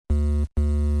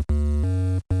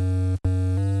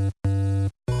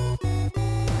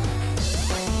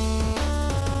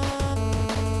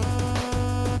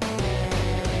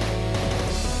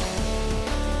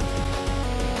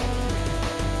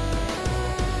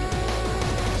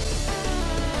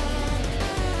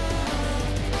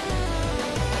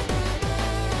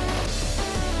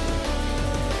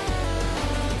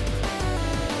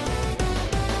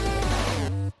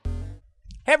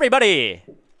Hey everybody!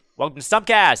 Welcome to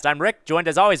Stumptcast. I'm Rick, joined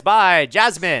as always by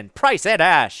Jasmine, Price, and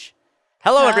Ash.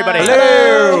 Hello everybody!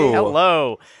 Hello!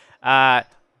 Hello!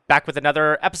 Back with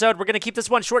another episode. We're going to keep this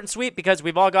one short and sweet because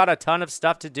we've all got a ton of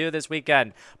stuff to do this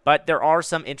weekend. But there are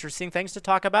some interesting things to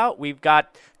talk about. We've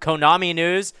got Konami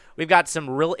news. We've got some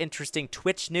real interesting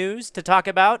Twitch news to talk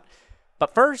about.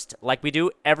 But first, like we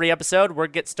do every episode, we'll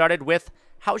get started with,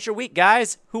 how's your week,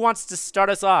 guys? Who wants to start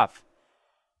us off?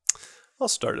 I'll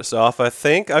start us off, I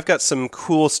think. I've got some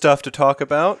cool stuff to talk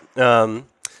about.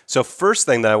 So first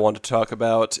thing that I want to talk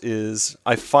about is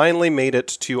I finally made it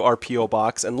to our P.O.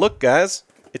 box. And look, guys,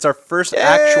 it's our first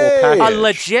actual package. A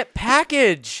legit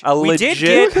package. We did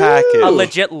legit get package. a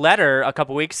legit letter a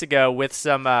couple weeks ago with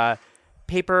some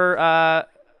paper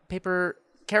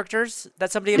characters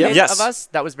that somebody made of us.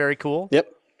 That was very cool.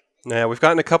 Yep. Yeah, we've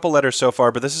gotten a couple letters so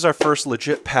far, but this is our first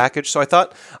legit package. So I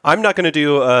thought I'm not going to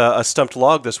do a Stumped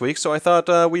log this week, so I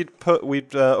thought we'd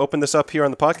open this up here on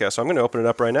the podcast. So I'm going to open it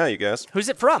up right now, you guys. Who's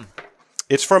it from?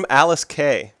 It's from Alice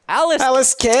K.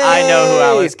 Alice K. I know who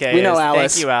Alice K is. We know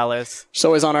Alice. Thank you, Alice. She's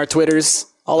always on our Twitters,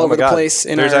 all over the place.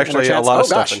 There's actually a lot of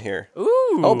stuff in here. Ooh.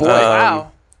 Oh, boy.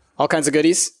 Wow. All kinds of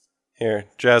goodies. Here,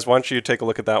 Jazz, why don't you take a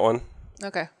look at that one?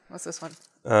 Okay, what's this one?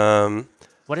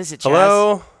 What is it, Jazz?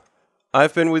 Hello.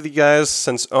 I've been with you guys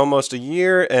since almost a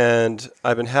year, and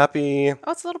I've been happy.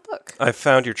 Oh, it's a little book. I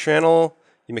found your channel.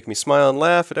 You make me smile and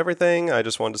laugh at everything. I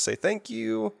just wanted to say thank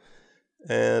you.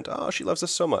 And, she loves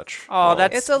us so much. Oh,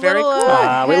 that's It's a very little,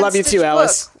 cool. We love you too, hand-stitched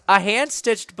Alice. book. A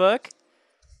hand-stitched book.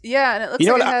 Yeah, and it looks You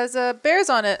know like it what has bears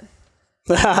on it.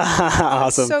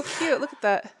 Awesome. So cute. Look at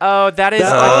that. Oh, that is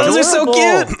Those are so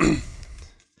adorable. cute.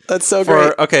 That's so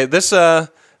great. Okay, this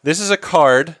is a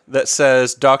card that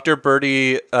says Dr.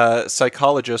 Birdie,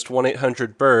 Psychologist,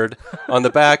 1-800-BIRD. On the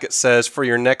back, it says, for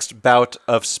your next bout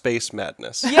of space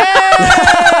madness. Yay!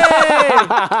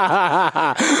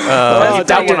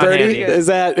 Dr. one on Birdie, handy. is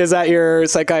that your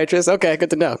psychiatrist? Okay, good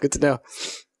to know. Good to know.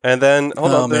 And then,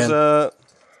 hold on, man.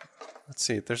 let's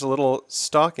see, there's a little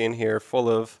stocking here full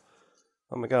of,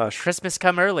 oh my gosh. Christmas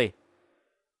come early.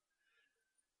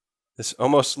 This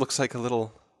almost looks like a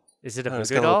little, Is it a it's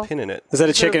voodoo got a little doll? pin in it. Is that a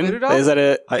it a chicken? voodoo doll? Is that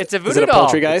a? It's a Is voodoo it a doll.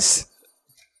 poltergeist?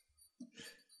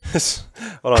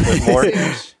 Hold on, there's more.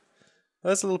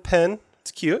 That's a little pen.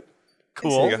 It's cute.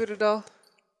 Cool. Is it a voodoo doll?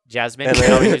 Jasmine, And can you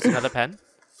then- always use another pen?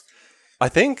 I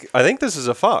think this is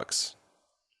a fox.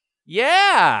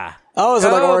 Yeah! Oh, is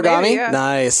it like Oh, origami? maybe, yeah.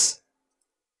 Nice.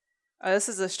 This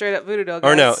is a straight up voodoo doll.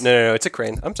 Or no, guys. it's a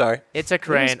crane. I'm sorry. It's a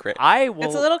crane. crane. I will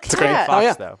It's a little say cat. fox, Oh,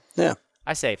 yeah. though. Yeah.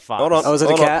 I say fox. Hold on. Oh, is it a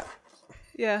Hold on. cat?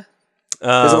 Yeah.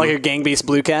 Is it like a gang beast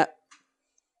blue cat?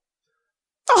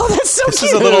 Oh, that's so This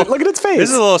cute. is a little- Look at its face. This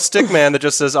is a little stick man that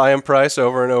just says I am Price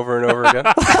over and over and over again.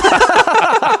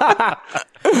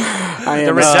 I The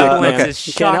am a stick resemblance man. is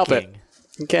You can't help it. shocking.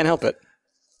 You can't help it.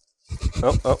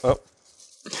 Oh.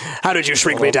 How did you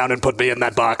shrink me down and put me in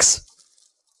that box?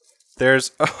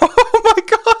 There's oh my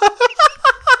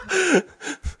god.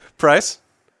 Price?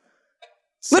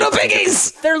 Little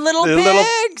piggies! They're little They're little-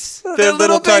 pigs! They're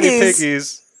little tiny piggies.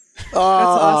 piggies. Oh,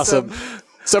 awesome.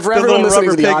 So for They're everyone little listening to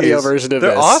rubber the audio piggies. version of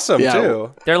They're this. awesome yeah,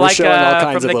 too. They're We're like showing all kinds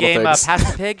from of the little game pigs.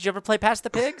 Pass the Pig. Did you ever play Pass the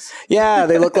Pigs? Yeah,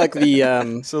 they look like the...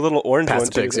 It's a little orange Pass one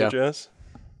the too, pigs, there, yeah. Jess.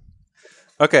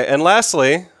 Okay, and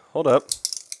lastly, hold up.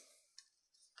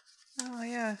 Oh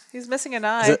yeah. He's missing an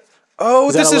eye. Is it- Oh,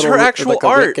 is that this a is little- her actual like a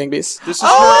art. gang beast? This is her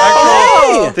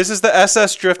actual. hey! This is the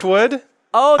SS Driftwood.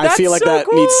 Oh, that's I feel like so that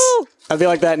cool! needs... I feel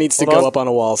like that needs to Hold go on. up on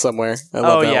a wall somewhere. I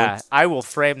love Oh, that yeah. one. I will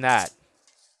frame that.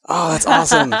 Oh, that's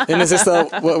awesome. And is this the...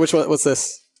 Which one? What's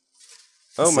this?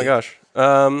 Oh my gosh.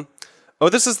 Oh,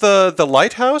 this is the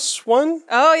lighthouse one.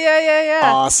 Oh yeah. See if I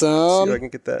Awesome. can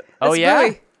get that. Oh, It's yeah?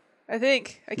 Bowie, I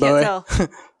think. I can't Bowie. tell.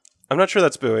 I'm not sure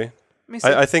that's Bowie. Let me see.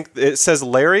 I think it says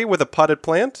Larry with a potted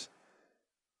plant.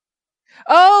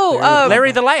 Oh,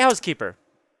 Larry the Lighthouse Keeper.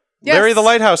 yes. Larry the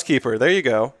lighthouse keeper. There you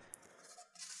go.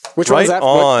 Which one's Right that?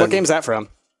 What on. game's that from?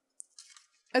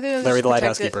 I think it was Larry just the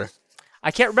Lighthouse protected. Keeper. I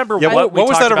can't remember Yeah, what what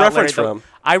was talked that a about reference Larry the- from?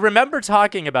 I remember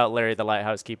talking about Larry the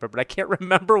Lighthouse Keeper, but I can't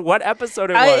remember what episode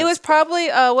it was. It was probably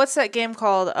what's that game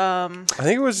called? I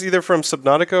think it was either from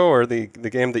Subnautica or the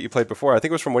game that you played before. I think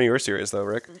it was from one of your series, though,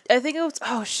 Rick. I think it was.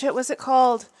 Oh shit! What's it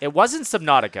called? It wasn't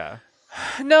Subnautica.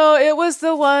 No, it was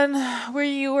the one where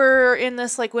you were in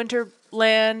this like winter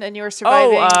land and you were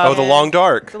surviving. Oh, The and- Long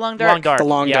Dark. The Long Dark. Long Dark. The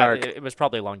Long Yeah, Dark. It was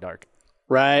probably Long Dark.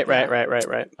 Right.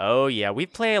 Oh, yeah. We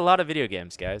play a lot of video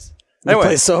games, guys. We Anyway,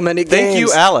 play so many games. Thank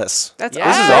you, Alice. That's Yeah.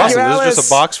 This is Thank awesome. you, This is just Alice. a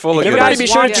box full of If you Everybody guys be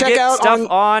goodies. sure to want check get out stuff on-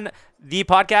 on the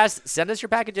podcast, send us your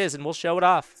packages and we'll show it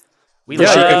off. We Yeah,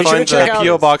 love you be can sure to find check the out-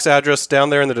 P.O. Box address down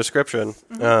there in the description.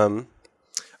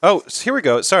 Oh, here we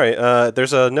go. Sorry.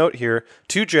 There's a note here.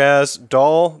 2 jazz,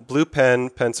 doll, blue pen,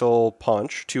 pencil,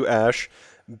 punch, 2 ash,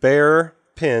 bear,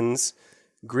 pins,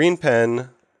 green pen,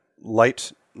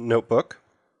 light notebook,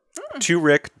 2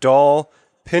 Rick, doll,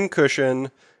 pin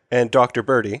cushion, and Dr.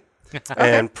 Birdie.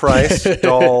 And price,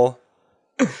 doll,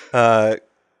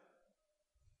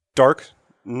 dark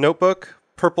notebook,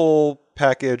 purple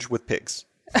package with pigs.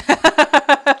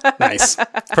 Nice.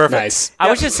 Perfect. Nice. I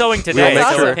was just sewing today, We'll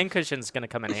make so sure. the pincushion's going to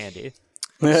come in handy.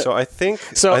 So I think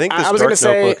this I was dark gonna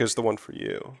say- notebook is the one for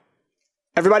you.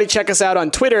 Everybody check us out on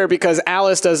Twitter because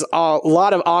Alice does a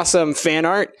lot of awesome fan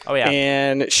art. Oh, yeah.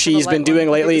 And she's light been one. doing I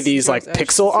think lately this these like George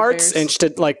pixel Ash's arts. bears.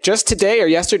 And just today or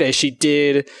yesterday, she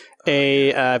did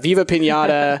a Viva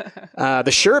Pinata,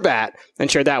 the Sherbat,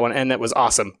 and shared that one. And that was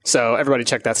awesome. So everybody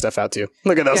check that stuff out too.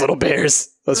 Look at those little bears.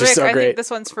 Those Rick, are so I great. think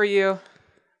this one's for you.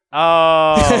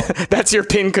 Oh, That's your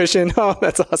pin cushion. Oh,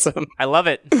 that's awesome. I love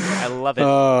it. I love it.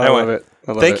 Oh, I Anyway, love it.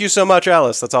 I love Thank it. you so much,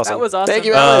 Alice. That's awesome. That was awesome. Thank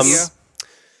you, That was Alice.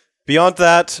 Beyond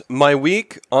that, my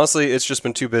week, honestly, it's just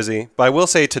been too busy. But I will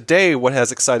say today what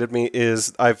has excited me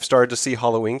is I've started to see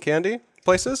Halloween candy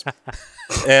places.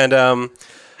 And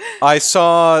I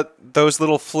saw those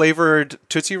little flavored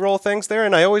Tootsie Roll things there,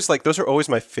 and I always those are always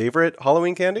my favorite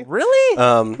Halloween candy. Really?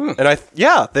 And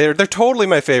they're totally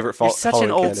my favorite You're such Halloween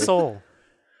an old candy. soul.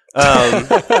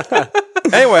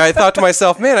 Anyway, I thought to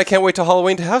myself, man, I can't wait till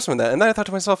Halloween to have some of that. And then I thought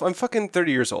to myself, I'm fucking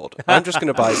 30 years old. I'm just going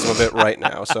to buy some of it right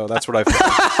now. So that's what I've done.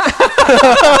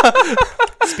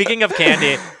 Speaking of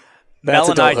candy, That's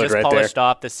Mel and I adulthood just right polished there.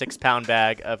 off the 6-pound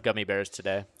bag of gummy bears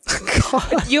today.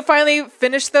 You finally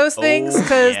finished those things? Oh,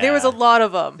 Because there was a yeah. lot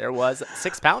of them. There was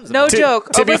 6 pounds of No them. joke.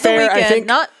 to Over be the fair, I weekend, think-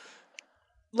 not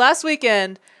last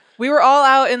weekend, we were all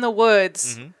out in the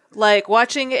woods, like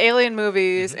watching alien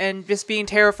movies and just being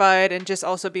terrified and just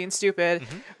also being stupid.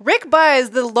 Rick buys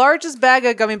the largest bag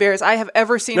of gummy bears I have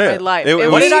ever seen in Yeah. my life. It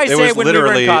What was- did I it say was when we were in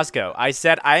literally- Costco? I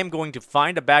said, I am going to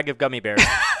find a bag of gummy bears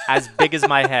as big as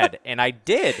my head. And I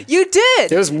did. You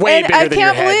did. It was way and bigger I than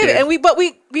can't your head, believe it. dude.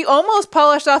 And we almost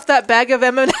polished off that bag of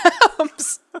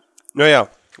M&Ms. No, yeah.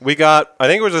 We got, I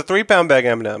think it was a 3-pound bag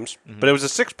of M&Ms, but it was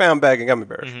a 6-pound bag of gummy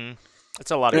bears. It's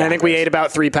a lot of And I gummy think we bears. ate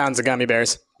about 3 pounds of gummy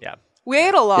bears. Yeah. We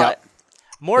ate a lot.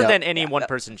 More Yeah. than any one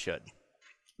person should.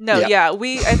 No, Yeah.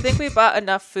 I think we bought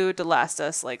enough food to last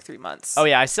us like 3 months. Oh,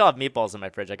 yeah. I still have meatballs in my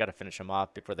fridge. I got to finish them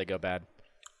off before they go bad.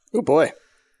 Oh, boy.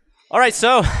 All right.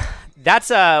 So that's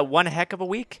one heck of a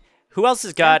week. Who else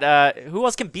has got, who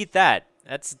else can beat that?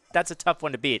 That's a tough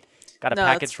one to beat. Got a No,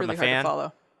 package it's from really a hard fan. to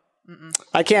follow.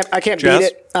 I can't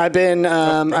Jess? beat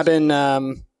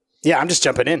it. I'm just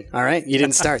jumping in. All right. You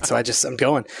didn't start, so I'm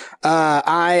going.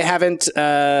 I haven't,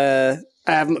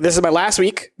 this is my last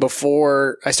week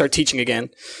before I start teaching again.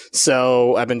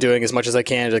 So I've been doing as much as I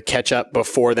can to catch up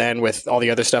before then with all the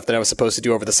other stuff that I was supposed to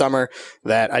do over the summer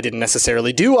that I didn't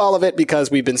necessarily do all of it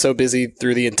because we've been so busy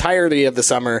through the entirety of the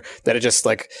summer that it just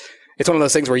it's one of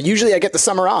those things where usually I get the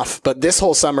summer off, but this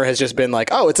whole summer has just been like,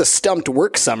 oh, it's a stumped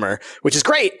work summer, which is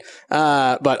great.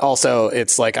 But also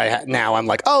it's like now I'm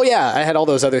like, oh yeah, I had all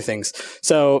those other things.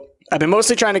 So I've been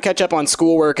mostly trying to catch up on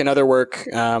schoolwork and other work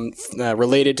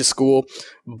related to school.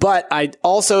 But I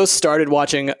also started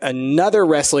watching another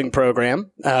wrestling program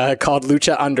called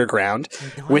Lucha Underground,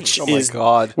 which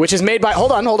which is made by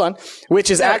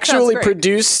which is actually great.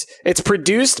 produced. It's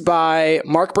produced by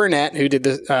Mark Burnett, who did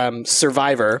the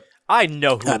Survivor. I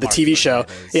know who The Mark TV show.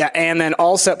 Burnett is. Yeah, and then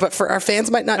also, but for our fans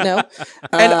might not know.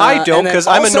 And I don't and then because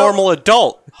I'm a also- normal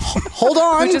adult. Hold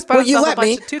on. Who just bought Will you himself a let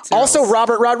me? bunch of Tootsie Also, Rolls.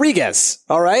 Robert Rodriguez.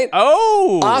 All right.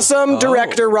 Oh. Awesome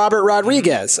director Robert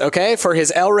Rodriguez. Okay, for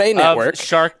his El Rey network. Of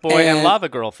Shark Boy and And- Lava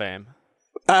Girl fame.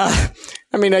 I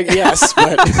mean, yes,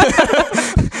 but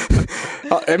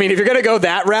I mean, if you're gonna go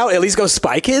that route, at least go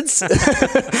Spy Kids.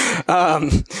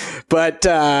 But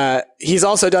he's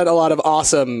also done a lot of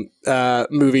awesome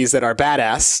movies that are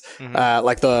badass,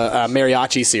 like the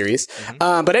Mariachi series.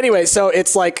 But anyway, so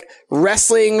it's like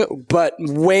wrestling, but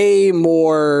way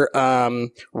more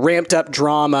ramped up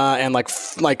drama and like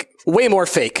way more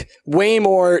fake, way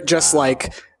more just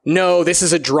like. No, this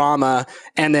is a drama,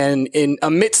 and then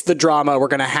amidst the drama, we're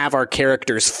going to have our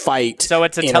characters fight. So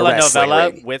it's a in wrestling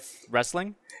telenovela ring. with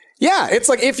wrestling? Yeah, it's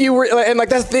like if you were, and like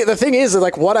that's the thing is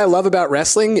like what I love about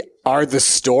wrestling are the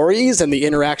stories and the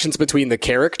interactions between the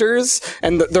characters,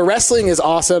 and the wrestling is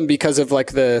awesome because of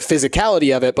like the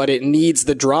physicality of it, but it needs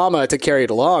the drama to carry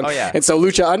it along. Oh, yeah. And so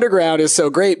Lucha Underground is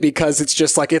so great because it's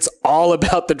just like it's all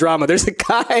about the drama. There's a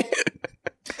guy.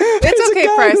 It's okay,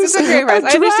 Price. It's okay, Price.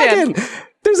 I understand.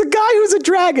 There's a guy who's a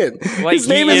dragon. Like, His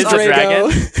name he is is a Drago. dragon?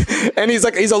 And he's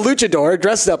a luchador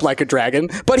dressed up like a dragon,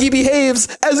 but he behaves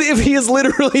as if he is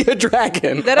literally a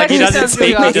dragon. That He actually doesn't sounds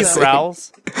really speak, he awesome. just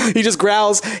growls. He just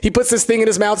growls. He puts this thing in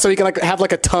his mouth so he can like have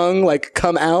like a tongue like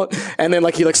come out, and then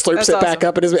like he like slurps That's it back awesome.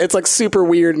 up. It's like super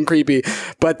weird and creepy.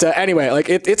 But anyway, like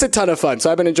it's a ton of fun.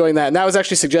 So I've been enjoying that, and that was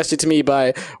actually suggested to me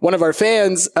by one of our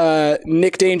fans,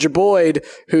 Nick Danger Boyd,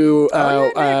 who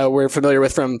we're familiar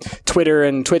with from Twitter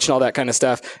and Twitch and all that kind of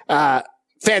stuff.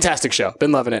 Fantastic show.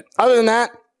 Been loving it. Other than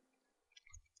that,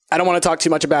 I don't want to talk too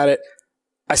much about it.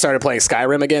 I started playing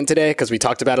Skyrim again today because we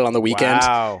talked about it on the weekend.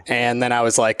 Wow. And then I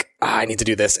was like, I need to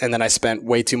do this. And then I spent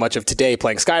way too much of today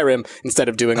playing Skyrim instead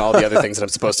of doing all the other things that I'm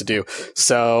supposed to do.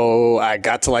 So I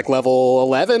got to like level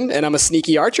 11 and I'm a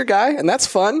sneaky archer guy, and that's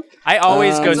fun. I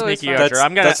always go It's always sneaky fun.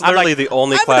 archer. That's literally the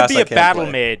only class I'm gonna I be can a battle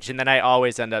play. mage, and then I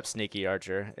always end up sneaky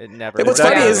archer. It never. And what's works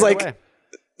funny out is right like away.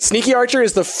 sneaky archer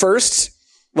is the first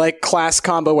like class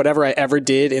combo whatever I ever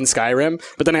did in Skyrim,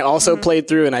 but then I also played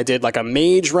through and I did like a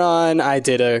mage run, I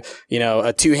did a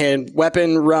two-hand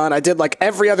weapon run, I did like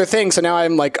every other thing. So now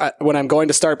I'm like when I'm going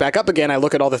to start back up again, I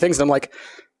look at all the things and I'm like,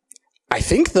 I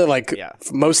think the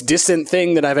most distant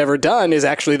thing that I've ever done is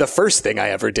actually the first thing I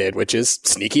ever did, which is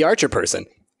sneaky archer person. And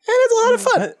it's a lot of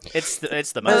fun.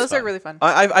 It's the most. Those fun. are really fun.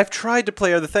 I've tried to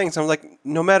play other things. I'm like,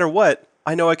 no matter what,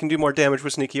 I know I can do more damage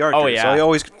with sneaky archer. Oh, yeah. So I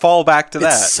always fall back to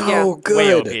that. It's so Yeah.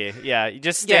 Way good. OP. Yeah, you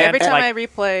just Yeah, stand every time like, I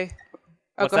replay.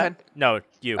 Oh, what's go that? ahead. No,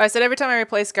 you. I said every time I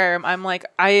replay Skyrim, I'm like,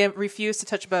 I refuse to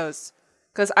touch bows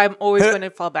because I'm always going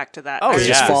to fall back to that. Oh, I You yeah.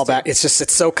 just refuse fall to. back.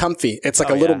 It's so comfy. It's like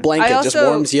Oh, a little yeah. blanket, I just also-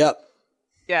 warms you up.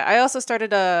 Yeah, I also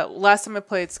started last time I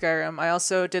played Skyrim, I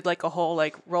also did like a whole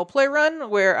like roleplay run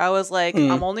where I was like,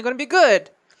 I'm only going to be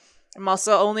good. I'm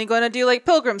also only going to do like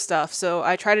pilgrim stuff. So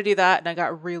I tried to do that and I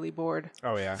got really bored.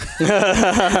 Oh yeah.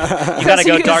 You gotta He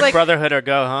go was Dark like- Brotherhood or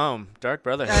go home. Dark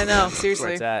Brotherhood. I know, Where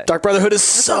seriously. it's at. Dark Brotherhood is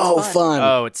so sounds fun. fun.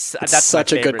 Oh, that's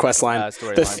Such my a good favorite, quest line.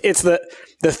 storyline. It's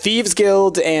the Thieves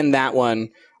Guild and that one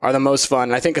are the most fun.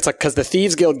 And I think it's like because the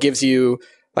Thieves Guild gives you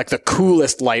like the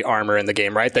coolest light armor in the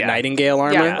game, right? The Yeah. Nightingale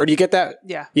armor, Yeah. or do you get that?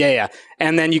 Yeah. Yeah.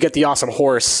 And then you get the awesome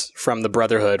horse from the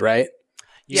Brotherhood, right?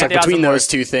 You So get the between awesome those horse.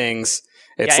 two things,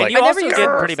 Yeah, it's and like you also used get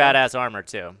it. pretty badass armor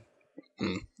too,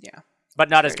 Yeah. but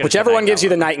not as good. whichever as one gives you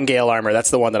the Nightingale Nightingale armor.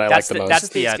 That's the one that I armor. like the most. That's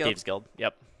the Thieves Guild. Thieves Guild.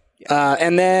 Yep.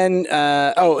 And then,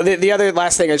 the other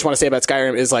last thing I just want to say about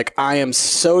Skyrim is like, I am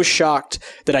so shocked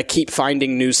that I keep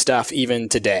finding new stuff even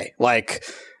today. Like,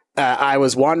 I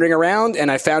was wandering around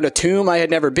and I found a tomb I had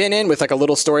never been in with like a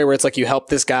little story where it's like you help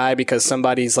this guy because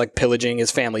somebody's like pillaging his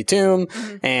family tomb.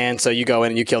 And so you go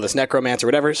in and you kill this necromancer or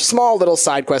whatever. Small little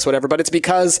side quest, whatever. But it's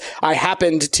because I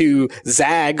happened to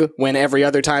zag when every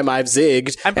other time I've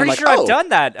zigged. I'm and pretty like, sure oh, I've done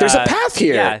that. There's a path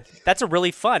here. Yeah, that's a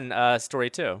really fun story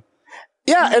too.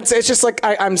 Yeah, it's just like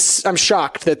I'm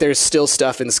shocked that there's still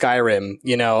stuff in Skyrim.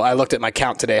 You know, I looked at my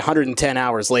count today, 110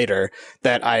 hours later,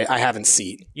 that I haven't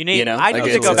seen. You need. know? I Like,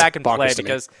 need to it's go back and bonkers play to me.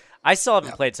 because I still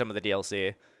haven't played some of the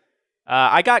DLC.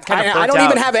 I got kind of. I burnt don't out.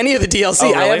 even have any of the DLC.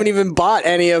 Oh, really? I haven't even bought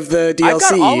any of the DLC. I've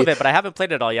got all of it, but I haven't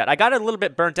played it all yet. I got a little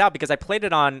bit burnt out because I played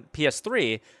it on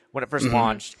PS3 when it 1st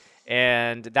launched,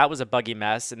 and that was a buggy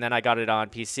mess. And then I got it on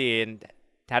PC and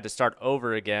had to start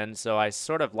over again, so I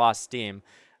sort of lost steam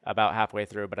about halfway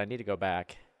through. But I need to go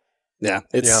back. Yeah,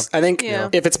 it's. Yeah. I think Yeah.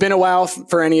 if it's been a while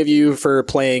for any of you for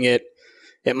playing it,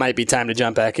 it might be time to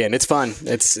jump back in. It's fun.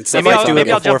 It's I Maybe might I'll- do it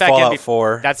maybe I'll before jump back in Fallout bef-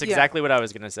 4. That's Yeah. exactly what I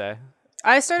was gonna say.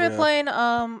 I started playing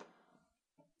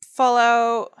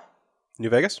Fallout New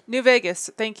Vegas? New Vegas.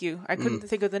 Thank you. I couldn't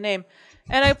think of the name.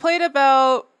 And I played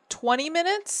about 20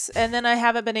 minutes and then I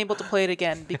haven't been able to play it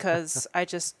again because I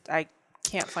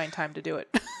can't find time to do it.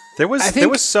 There was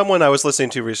think- someone I was listening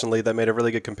to recently that made a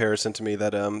really good comparison to me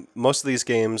that most of these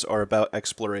games are about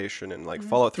exploration, and like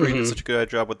Fallout 3 did such a good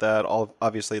job with that.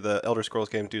 Obviously the Elder Scrolls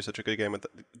game do such a good game with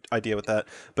idea with that.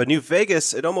 But New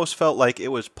Vegas, it almost felt like it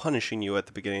was punishing you at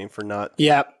the beginning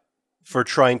for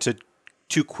trying to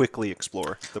too quickly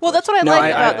explore. Well, that's what I No, like I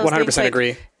about those 100% things, like,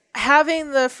 agree.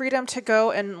 having the freedom to go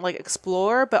and like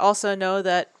explore, but also know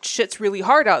that shit's really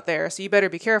hard out there, so you better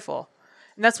be careful.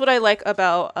 And that's what I like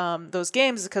about those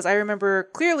games, because I remember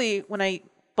clearly when I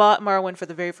bought Morrowind for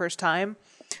the very first time,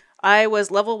 I was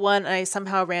level 1 and I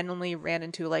somehow randomly ran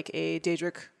into like a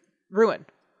Daedric ruin.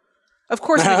 Of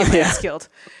course, we get my ass killed,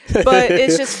 but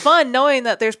it's just fun knowing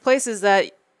that there's places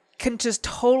that can just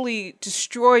totally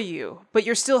destroy you, but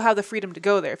you still have the freedom to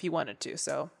go there if you wanted to.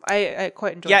 So I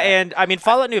quite enjoy Yeah, that. and I mean,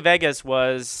 Fallout New Vegas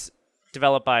was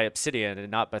developed by Obsidian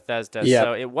and not Bethesda, Yeah.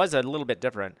 so it was a little bit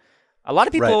different. A lot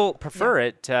of people prefer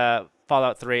it to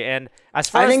Fallout 3, and as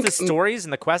far as the stories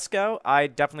and the quests go, I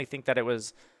definitely think that it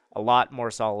was a lot more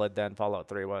solid than Fallout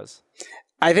 3 was.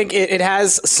 I think it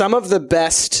has some of the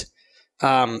best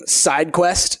side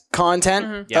quest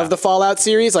content Yeah. of the Fallout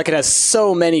series. Like, it has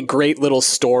so many great little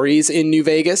stories in New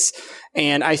Vegas.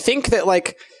 And I think that,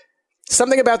 like,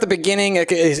 something about the beginning,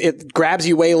 it grabs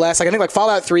you way less. Like, I think, like,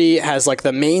 Fallout 3 has, like,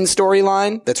 the main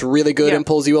storyline that's really good and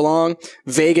pulls you along.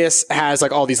 Vegas has,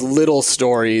 like, all these little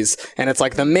stories. And it's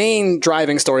like the main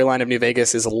driving storyline of New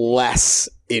Vegas is less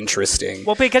interesting.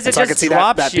 Well, because it so just I could see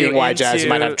drops that being you why Jazz into-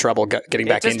 might have trouble getting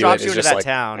back just into drops it. you It's into just that like,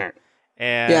 town,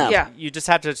 and Yeah. you just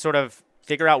have to sort of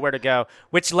figure out where to go,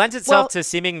 which lends itself to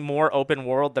seeming more open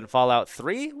world than Fallout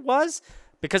 3 was,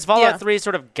 because Fallout 3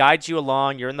 sort of guides you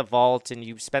along. You're in the vault, and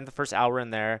you spend the first hour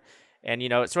in there, and, you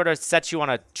know, it sort of sets you on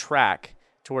a track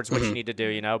towards what you need to do,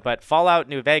 you know. But Fallout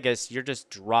New Vegas, you're just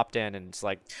dropped in, and it's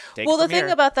like, Well, the thing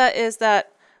about that is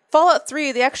that Fallout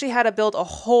 3, they actually had to build a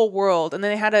whole world, and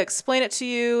then they had to explain it to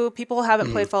you. People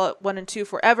haven't played Fallout 1 and 2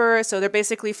 forever, so they're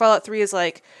basically, Fallout 3 is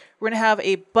like, we're going to have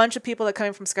a bunch of people that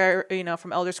coming from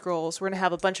from Elder Scrolls. We're going to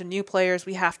have a bunch of new players.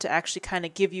 We have to actually kind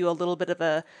of give you a little bit of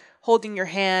a holding your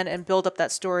hand and build up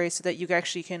that story so that you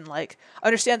actually can, like,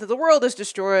 understand that the world is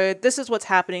destroyed. This is what's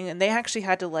happening. And they actually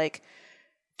had to, like,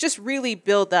 just really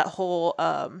build that whole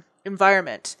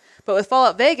environment. But with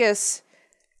Fallout Vegas,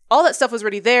 all that stuff was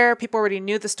already there. People already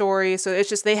knew the story. So it's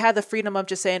just, they had the freedom of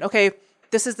just saying, okay,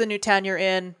 this is the new town you're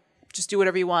in. Just do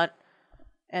whatever you want.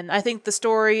 And I think the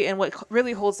story and what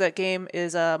really holds that game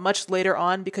is much later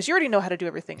on, because you already know how to do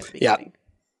everything at the beginning.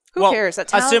 Who cares? That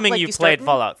town, assuming like, you played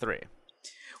Fallout 3.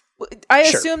 I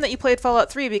assume that you played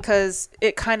Fallout 3 because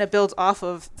it kind of builds off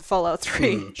of Fallout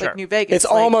 3, like New Vegas. It's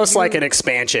almost like an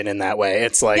expansion in that way.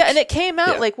 It's like, yeah, and it came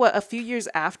out like a few years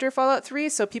after Fallout 3,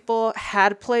 so people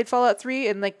had played Fallout 3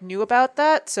 and like knew about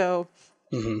that. So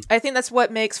I think that's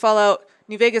what makes Fallout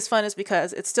New Vegas fun, is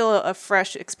because it's still a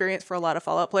fresh experience for a lot of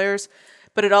Fallout players,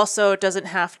 but it also doesn't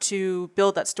have to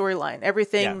build that storyline.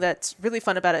 Everything that's really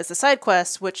fun about it is the side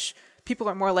quests, which people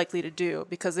are more likely to do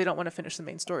because they don't want to finish the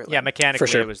main storyline. Yeah,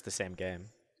 mechanically it was the same game.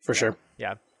 For sure.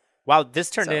 Yeah. Wow, this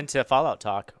turned into Fallout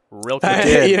talk real quick.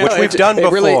 It did, which we've done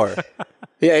before. Really,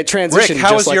 yeah, it transitioned. Rick,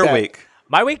 how was like your that. week?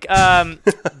 My week,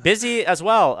 busy as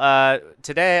well.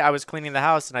 Today I was cleaning the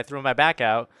house and I threw my back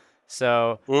out.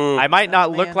 So I might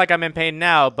not look like I'm in pain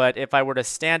now, but if I were to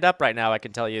stand up right now, I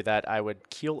can tell you that I would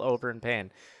keel over in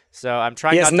pain. So I'm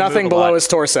trying He not has to nothing move a below lot. his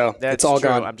torso. That's it's all true.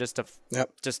 gone. I'm just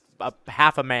a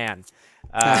half a man,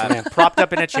 propped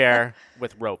up in a chair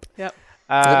with rope. Yep.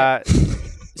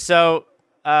 So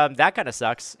that kind of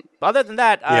sucks. Other than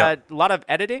that, a lot of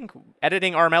editing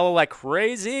Armello like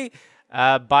crazy.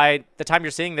 By the time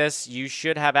you're seeing this, you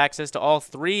should have access to all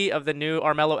 3 of the new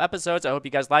Armello episodes. I hope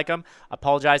you guys like them.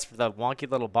 Apologize for the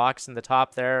wonky little box in the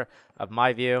top there of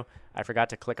my view. I forgot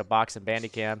to click a box in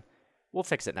Bandicam. We'll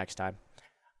fix it next time.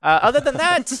 Other than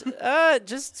that,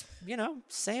 just, you know,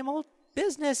 same old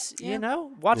business, you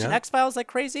know, watching X-Files like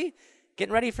crazy,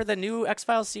 getting ready for the new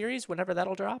X-Files series whenever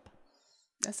that'll drop.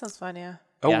 That sounds fun, yeah.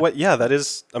 Oh, Yeah. what? Yeah, that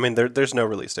is. I mean, there's no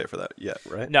release date for that yet,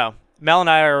 right? No. Mel and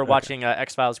I are watching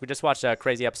X-Files. We just watched a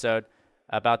crazy episode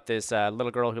about this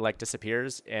little girl who, like,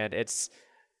 disappears, and it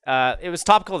was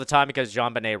topical at the time because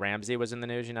JonBenet Ramsey was in the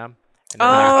news, you know? And they're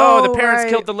like, the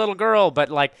parents killed the little girl, but,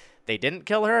 like, they didn't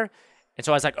kill her. And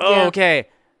so I was like, okay,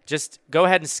 just go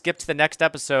ahead and skip to the next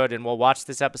episode, and we'll watch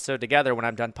this episode together when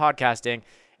I'm done podcasting.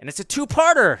 And it's a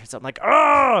 2-parter. So I'm like,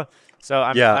 oh! So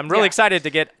I'm really excited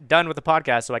to get done with the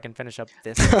podcast so I can finish up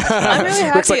this. I'm really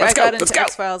happy like, I got let's into go.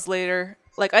 X-Files later.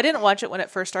 Like, I didn't watch it when it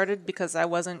first started because I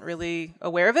wasn't really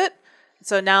aware of it.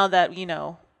 So now that, you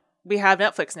know, we have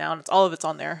Netflix now and it's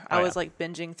on there, I was like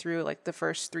binging through like the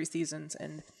first 3 seasons,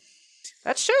 and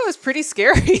that show is pretty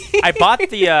scary. I bought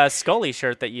the Scully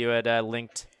shirt that you had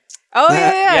linked. Oh,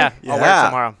 yeah. I'll wear it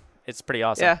tomorrow. It's pretty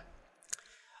awesome. Yeah.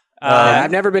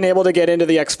 I've never been able to get into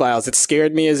the X-Files. It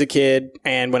scared me as a kid,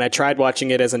 and when I tried watching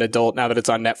it as an adult, now that it's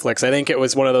on Netflix, I think it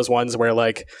was one of those ones where,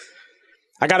 like,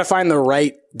 I got to find the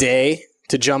right day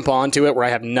to jump onto it where I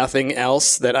have nothing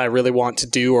else that I really want to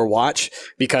do or watch,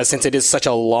 because since it is such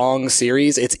a long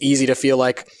series, it's easy to feel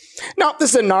like, no,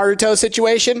 this is a Naruto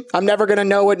situation. I'm never going to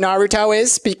know what Naruto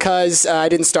is because I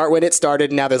didn't start when it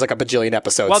started, and now there's like a bajillion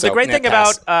episodes. Well, so, the great thing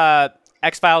pass. about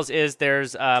X-Files is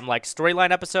there's like storyline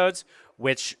episodes,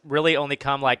 which really only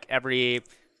come like every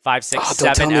 5, 6,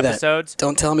 7 episodes.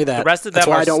 Don't tell me that. The rest of That's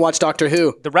them why are I don't watch Doctor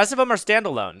Who. The rest of them are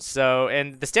standalones. So,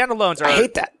 and the standalones are I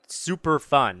hate that. super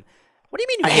fun. What do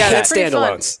you mean? I You hate that?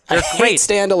 standalones. They're I hate great.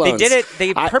 standalones. They did it.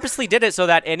 They purposely did it so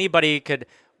that anybody could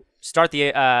start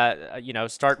the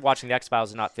start watching the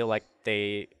X-Files and not feel like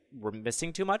they were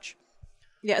missing too much.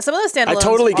 Yeah, some of the standalones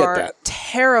totally get are that.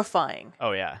 terrifying.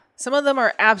 Oh yeah, Some of them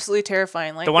are absolutely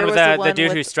terrifying. Like the one there with was the dude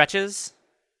with, who stretches.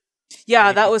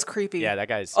 Yeah, that was creepy. Yeah, that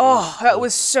guy's. Oh, that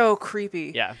was so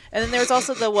creepy. Yeah. And then there was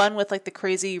also the one with like the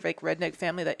crazy like redneck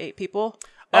family that ate people.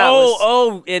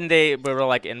 And they were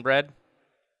like inbred.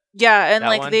 Yeah, and That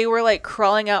like one? they were like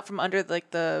crawling out from under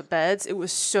like the beds. It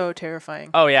was so terrifying.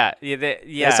 Oh yeah,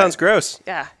 That sounds gross.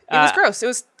 Yeah, it was gross. It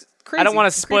was crazy. I don't want to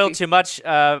and spoil creepy. too much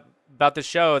about the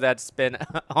show that's been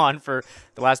on for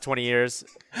the last 20 years.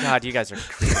 God, you guys are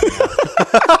creepy.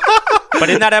 But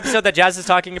in that episode that Jazz is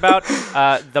talking about,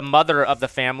 the mother of the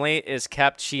family is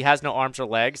kept. She has no arms or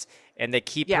legs, and they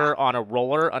keep her on a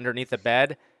roller underneath the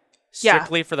bed,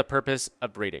 strictly for the purpose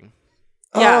of breeding.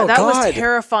 Yeah, Oh, that God. was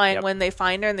terrifying Yep. when they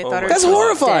find her and they Oh thought her That's she was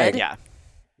horrifying. dead.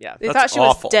 Yeah. They That's thought she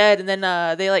awful. was dead, and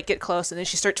then they like get close, and then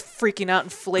she starts freaking out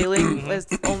and flailing as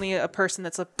only a person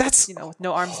that's That's with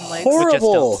no arms and legs.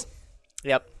 horrible. stilts.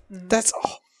 Yep. That's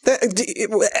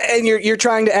and you're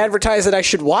trying to advertise that I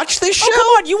should watch this show. Oh, come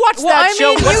on, you watched Well, that I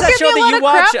show. mean, What's you that give show me a that lot you of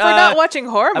crap watch? for not watching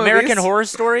horror movies. American Horror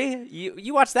Story.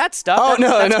 You watch that stuff. Oh,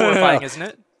 That's no. horrifying, isn't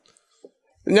it?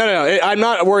 No. I'm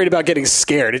not worried about getting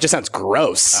scared. It just sounds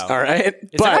gross. All right. Is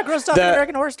there not gross stuff in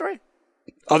American Horror Story?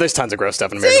 Oh, there's tons of gross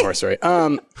stuff in American Horror Story.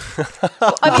 But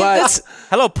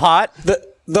Hello, Pot.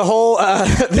 the whole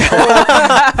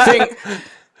thing.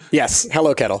 Yes,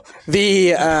 hello, Kettle.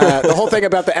 The whole thing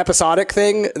about the episodic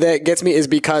thing that gets me is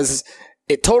because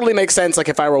it totally makes sense. Like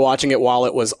if I were watching it while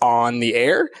it was on the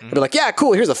air, I'd be like, yeah,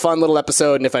 cool. Here's a fun little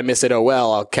episode. And if I miss it, oh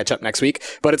well, I'll catch up next week.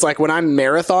 But it's like when I'm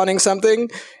marathoning something,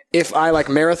 if I like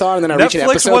marathon and then I reach an Netflix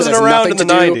episode wasn't that has around in nothing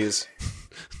the to do- 90s.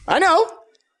 I know.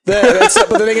 But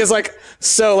the thing is, like,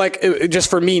 so, like,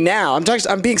 just for me now,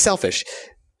 I'm being selfish.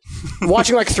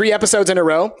 Watching like 3 episodes in a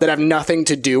row that have nothing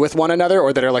to do with one another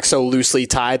or that are like so loosely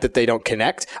tied that they don't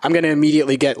connect, I'm going to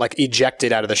immediately get like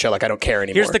ejected out of the show. Like I don't care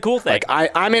anymore. Here's the cool thing. Like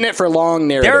I'm in it for long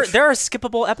narrative. There are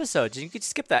skippable episodes. You can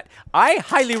skip that. I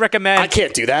highly recommend. I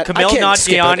can't do that. Camille I can't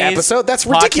skip an Nanjiani's episode. That's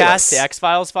podcast, ridiculous. The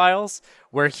X-Files Files,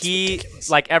 where he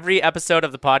like every episode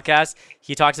of the podcast,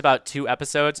 he talks about 2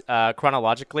 episodes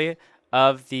chronologically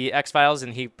of the X-Files,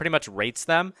 and he pretty much rates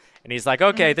them. And he's like,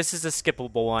 okay, this is a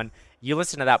skippable one. You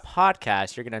listen to that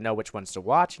podcast, you're going to know which ones to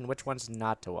watch and which ones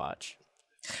not to watch.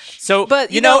 So, But,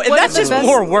 you you know, know, and one of that's the just best-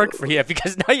 more work for you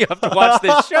because now you have to watch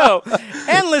this show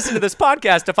and listen to this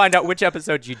podcast to find out which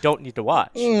episodes you don't need to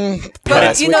watch. But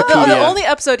Yes, you know, the Wikipedia. only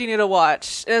episode you need to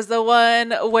watch is the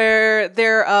one where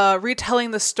they're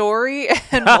retelling the story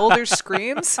and Mulder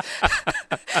screams.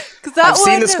 Because that I've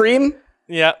seen one the Scream.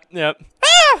 Yep.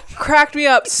 cracked me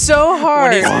up so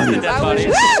hard. he's on the dead I was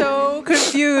body. so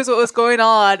confused what was going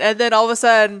on, and then all of a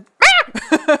sudden,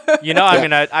 You know, I'm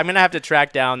gonna have to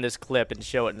track down this clip and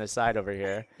show it in the side over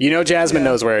here. You know, Jasmine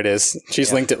knows where it is.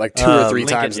 She's linked it like 2 or 3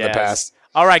 Link it, times in the yes. past.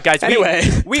 All right, guys. Anyway,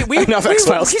 we enough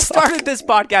X-Files we talk. started this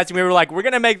podcast and we were like, we're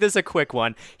gonna make this a quick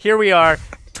one. Here we are,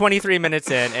 23 minutes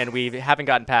in, and we haven't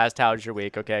gotten past how's your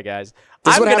week. Okay, guys.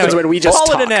 This is what happens when we just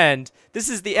call it an talk. end. This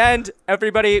is the end.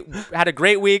 Everybody had a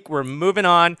great week. We're moving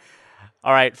on.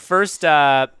 All right, first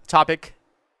topic,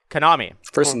 Konami.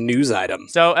 First news item.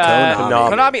 So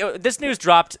Konami. Konami, this news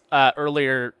dropped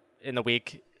earlier in the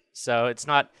week, so it's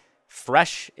not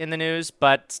fresh in the news,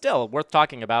 but still worth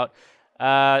talking about.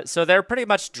 So they're pretty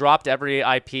much dropped every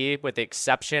IP with the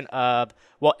exception of,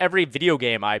 well, every video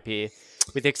game IP,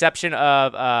 with the exception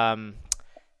of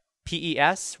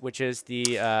PES, which is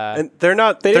the And they're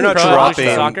not didn't dropping. Pro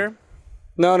Evolution Soccer.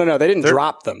 No. They didn't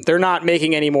drop them. They're not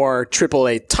making any more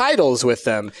AAA titles with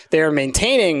them. They're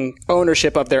maintaining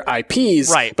ownership of their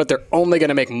IPs, Right. but they're only going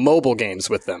to make mobile games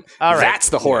with them. All right. That's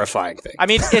the horrifying thing. I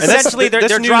mean, essentially, this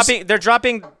they're news-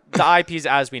 dropping the IPs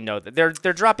as we know that. They're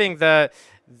dropping the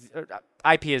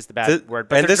IP is the bad word,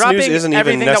 but and they're this news dropping isn't even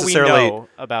everything that we necessarily- know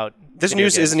about. This video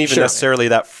news games. isn't even Sure. necessarily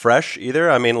that fresh either.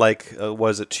 I mean, like,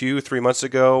 was it 2-3 months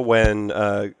ago when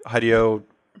Hideo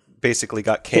basically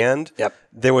got canned? Yep.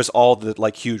 There was all the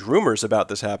like huge rumors about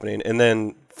this happening, and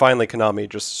then finally Konami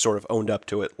just sort of owned up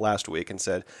to it last week and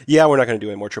said, "Yeah, we're not going to do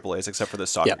any more AAAs except for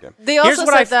this soccer Yep. game." they Here's also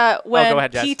what said I've- that when go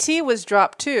ahead, Jess. PT was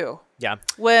dropped too. Yeah.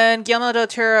 When Guillermo del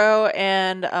Toro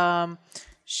and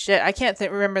I can't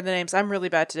remember the names. I'm really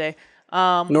bad today.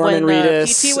 Norman when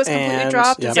Reedus PT was completely and-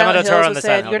 dropped, yeah. and Guillermo del Silent Toro Hills and was the said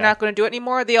Silent Hill you're guy. not going to do it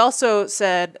anymore. They also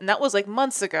said, and that was like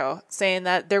months ago, saying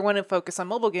that they're going to focus on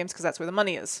mobile games because that's where the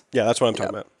money is. Yeah, that's what I'm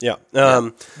talking about. Yeah.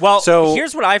 Well, so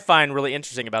here's what I find really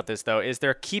interesting about this, though, is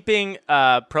they're keeping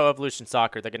Pro Evolution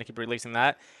Soccer. They're going to keep releasing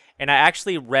that. And I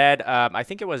actually read, I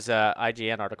think it was an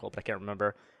IGN article, but I can't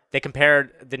remember. They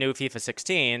compared the new FIFA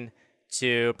 16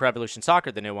 to Pro Evolution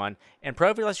Soccer, the new one. And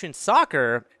Pro Evolution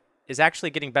Soccer is actually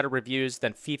getting better reviews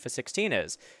than FIFA 16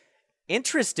 is.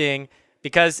 Interesting,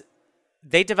 because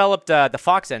they developed the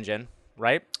Fox engine,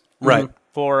 right? right.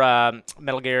 For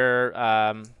Metal Gear.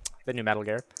 the new Metal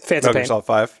Gear. Phantom Metal Gear Pain. Solid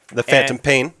 5. The Phantom And-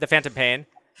 Pain. The Phantom Pain.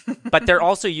 But they're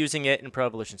also using it in Pro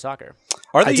Evolution Soccer.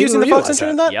 Are they I didn't using the Fox realize engine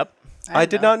in that. that? Yep. I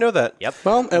did not know that. Yep.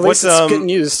 Well, at What's, least it's getting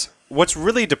used. What's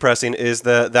really depressing is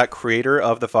that creator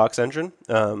of the Fox engine,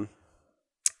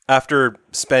 after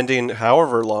spending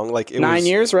however long, like 9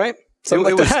 years, right?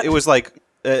 Something like that. It was like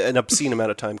an obscene amount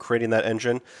of time creating that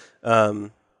engine.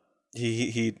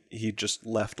 He just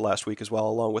left last week as well,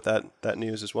 along with that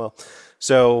news as well.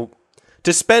 So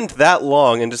to spend that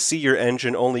long and to see your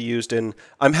engine only used in,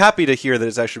 I'm happy to hear that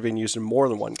it's actually being used in more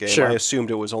than one game. Sure. I assumed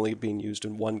it was only being used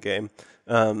in one game.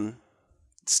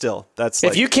 Still, that's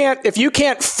If you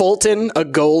can't Fulton a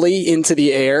goalie into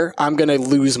the air, I'm gonna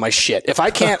lose my shit. If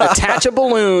I can't attach a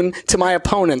balloon to my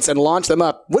opponents and launch them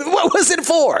up, what was it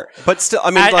for? But still, I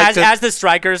mean, As the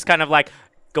strikers kind of like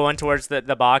going towards the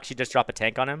box, you just drop a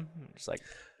tank on him. It's like,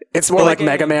 It's more like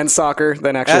Mega Man soccer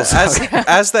than actual soccer.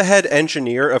 as the head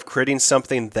engineer of creating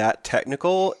something that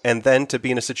technical, and then to be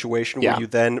in a situation where Yeah. you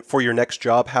then, for your next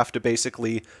job, have to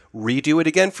basically redo it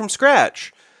again from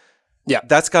scratch. Yeah.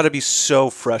 That's got to be so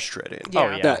frustrating.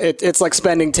 oh yeah. Yeah, it's like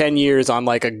spending 10 years on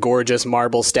like a gorgeous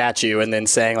marble statue and then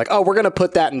saying like, oh, we're going to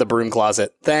put that in the broom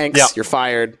closet. Thanks. Yeah. You're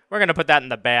fired. We're gonna put that in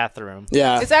the bathroom.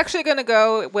 Yeah. It's actually going to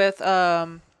go with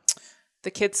the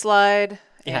kid slide.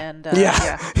 And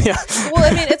yeah. Yeah. well,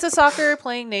 I mean, it's a soccer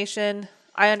playing nation.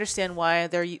 I understand why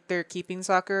they're keeping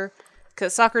soccer,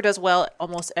 because soccer does well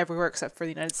almost everywhere except for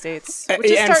the United States,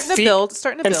 which is starting to build.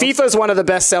 And FIFA is one of the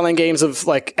best-selling games of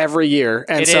like every year,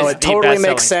 and It so is it the totally best-selling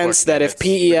makes sense sports that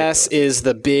game. if PES is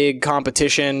the big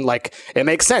competition, like it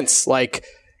makes sense. Like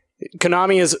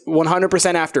Konami is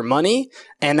 100% after money,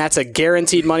 and that's a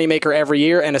guaranteed moneymaker every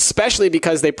year, and especially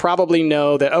because they probably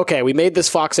know that, okay, we made this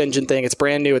Fox engine thing, it's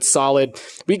brand new, it's solid.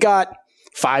 We got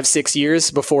 5-6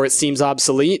 years before it seems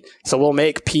obsolete, so we'll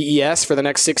make PES for the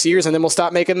next 6 years, and then we'll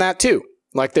stop making that too.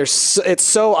 Like, it's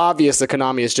so obvious that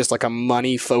Konami is just like a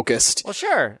money-focused Well,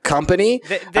 sure. company.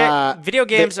 Video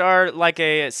games are like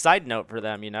a side note for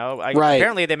them, you know? Right.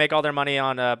 Apparently, they make all their money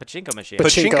on pachinko machines.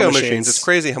 Pachinko Pachinko machines. machines. It's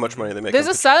crazy how much money they make. There's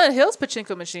on a Silent Hills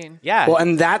pachinko machine. yeah. Well,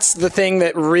 and that's the thing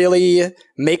that really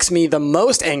makes me the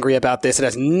most angry about this. It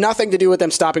has nothing to do with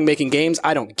them stopping making games.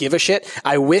 I don't give a shit.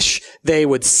 I wish they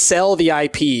would sell the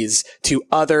IPs to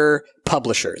other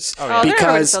publishers. Oh, they're never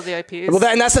gonna sell the IPs. Well,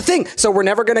 and that's the thing. So we're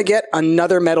never going to get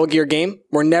another Metal Gear game.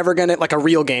 We're never going to, like a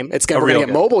real game. We're going to real get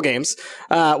game. mobile games.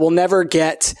 We'll never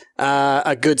get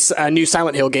a new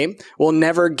Silent Hill game. We'll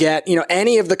never get,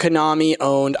 any of the Konami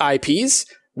owned IPs.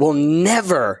 We'll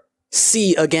never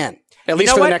see again. At least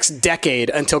know for what? the next decade,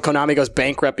 until Konami goes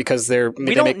bankrupt because we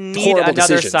they don't make need horrible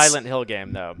another decisions. Silent Hill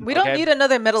game, though. We don't need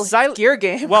another Metal Gear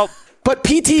game. Well, But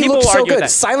PT People looked so argue good. that.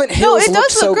 Silent No, Hills it looked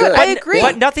does so look good. good. I agree.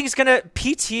 But nothing's gonna.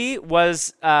 PT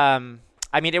was.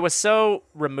 It was so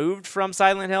removed from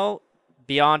Silent Hill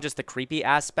beyond just the creepy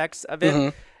aspects of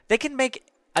it. They can make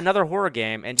another horror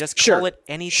game and just Sure. call it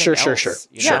anything Sure, else. sure, sure.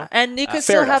 you know? Yeah, and you could fair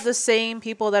still enough. have the same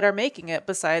people that are making it,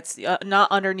 besides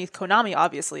not underneath Konami,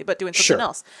 obviously, but doing something Sure.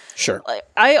 else. Sure. Like,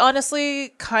 I honestly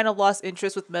kind of lost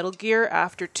interest with Metal Gear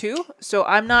after 2, so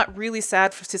I'm not really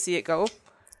sad to see it go.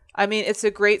 I mean, it's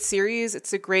a great series,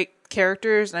 it's a great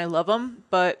characters, and I love them,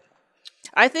 but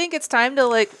I think it's time to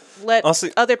let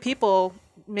Honestly- other people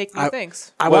make new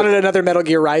things. I wanted another Metal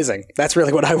Gear Rising. That's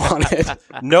really what I wanted.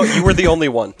 No, you were the only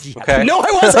one. Okay. No,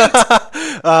 I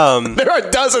wasn't. There are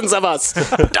dozens of us.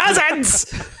 Dozens.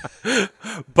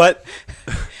 But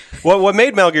what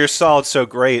made Metal Gear Solid so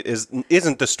great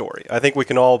isn't the story. I think we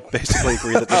can all basically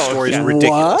agree that the story is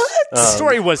ridiculous. What? The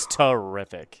story was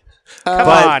terrific. Come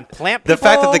but on, plant The people.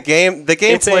 fact that the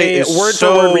It's gameplay a is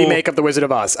word-for-word remake of The Wizard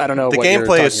of Oz. I don't know the what you're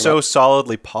gameplay is talking so about.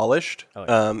 solidly polished,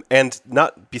 and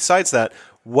not besides that,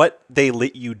 what they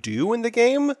let you do in the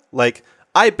game. Like,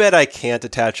 I bet I can't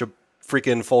attach a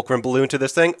freaking fulcrum balloon to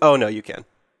this thing. Oh no, you can.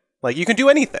 Like, you can do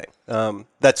anything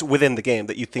that's within the game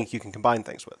that you think you can combine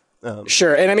things with.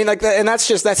 Sure, and I mean, and that's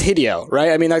Hideo,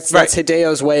 right? I mean, that's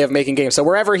Hideo's way of making games. So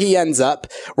wherever he ends up,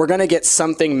 we're gonna get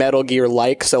something Metal Gear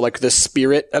like. So like the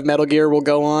spirit of Metal Gear will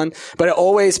go on. But it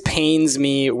always pains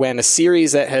me when a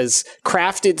series that has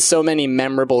crafted so many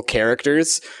memorable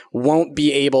characters won't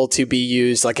be able to be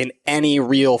used like in any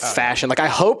real fashion. Like, I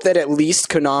hope that at least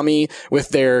Konami, with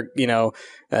their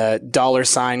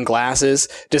 $ glasses,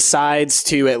 decides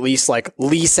to at least like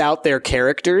lease out their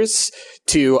characters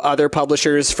to other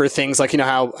publishers for things like,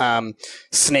 how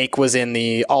Snake was in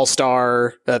the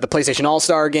All-Star, the PlayStation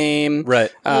All-Star game.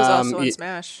 Right. It was also in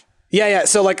Smash. Yeah.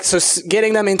 So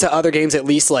getting them into other games, at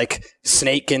least like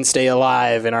Snake can stay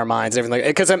alive in our minds and everything.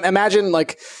 Because imagine,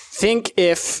 think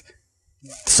if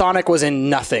Sonic was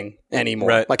in nothing anymore.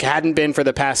 Right. Like hadn't been for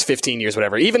the past 15 years,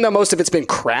 whatever. Even though most of it's been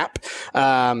crap,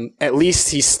 at least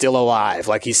he's still alive.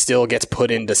 Like he still gets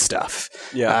put into stuff.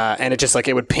 Yeah. And it just like,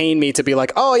 it would pain me to be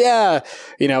like, oh yeah,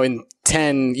 in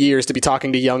 10 years to be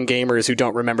talking to young gamers who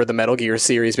don't remember the Metal Gear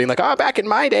series being like, oh, back in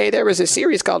my day, there was a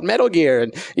series called Metal Gear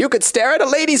and you could stare at a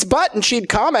lady's butt and she'd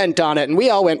comment on it. And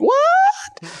we all went,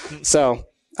 what? So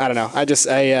I don't know.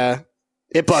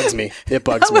 It bugs me. It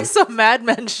bugs That me. was some Mad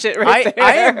Men shit right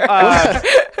there.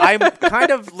 I'm kind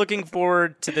of looking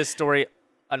forward to this story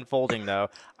unfolding, though.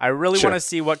 I really want to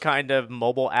see what kind of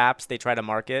mobile apps they try to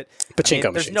market. Pachinko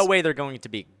there's machines. no way they're going to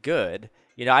be good.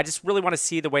 I just really want to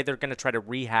see the way they're going to try to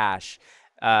rehash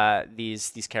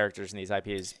these characters and these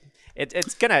IPs.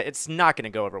 It's not gonna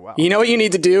go over well. You know what you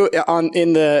need to do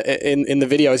in the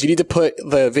video is you need to put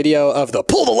the video of the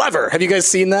pull the lever. Have you guys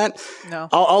seen that? No.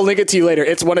 I'll link it to you later.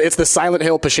 It's the Silent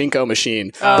Hill Pachinko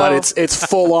machine, but it's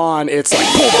full on. It's like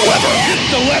pull the lever,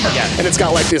 hit the lever, and it's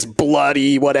got like this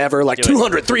bloody whatever, like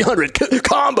 200, 300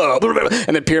 combo,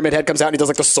 and then Pyramid Head comes out and he does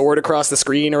like the sword across the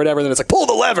screen or whatever. And then it's like pull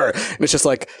the lever, and it's just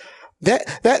like.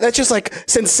 That's just like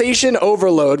sensation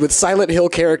overload with Silent Hill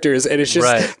characters, and it's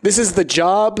just This is the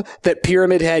job that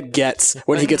Pyramid Head gets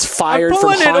when he gets fired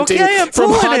from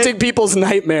haunting people's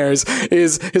nightmares.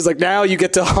 Is like now you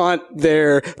get to haunt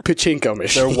their pachinko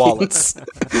machines. Their wallets.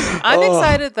 I'm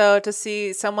excited though to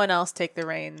see someone else take the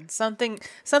reins, something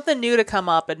new to come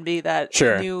up and be that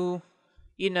new,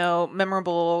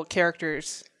 memorable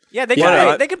characters. Yeah, they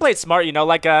can play it smart.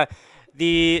 Like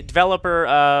the developer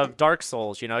of Dark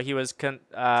Souls, he was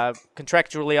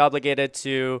contractually obligated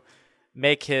to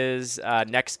make his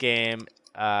next game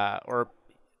or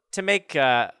to make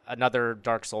another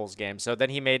Dark Souls game. So then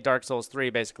he made Dark Souls 3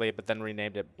 basically, but then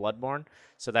renamed it Bloodborne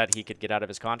so that he could get out of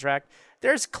his contract.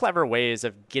 There's clever ways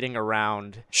of getting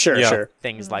around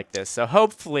things like this. So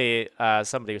hopefully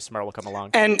somebody who's smart will come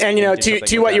along. And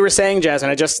to what you were saying,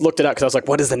 Jasmine, I just looked it up because I was like,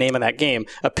 what is the name of that game?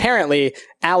 Apparently,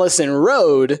 Allison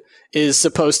Road is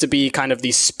supposed to be kind of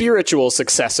the spiritual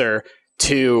successor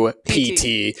to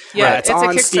PT. Yeah, it's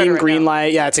on Steam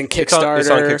Greenlight. Yeah, it's in Kickstarter. It's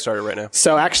on Kickstarter right now.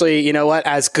 So actually, you know what?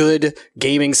 As good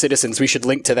gaming citizens, we should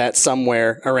link to that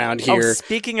somewhere around here. Oh,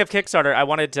 speaking of Kickstarter, I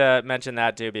wanted to mention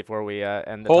that too before we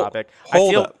end the topic.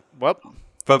 Hold up. Well,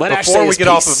 but before we get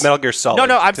off of Metal Gear Solid.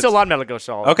 No, I'm still on Metal Gear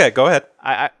Solid. Okay, go ahead.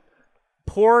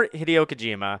 Poor Hideo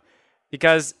Kojima,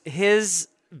 because his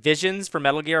visions for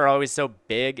Metal Gear are always so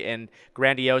big and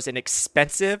grandiose and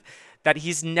expensive that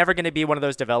he's never going to be one of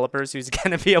those developers who's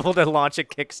going to be able to launch a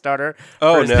Kickstarter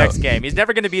for his next game. He's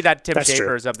never going to be that Tim Schafer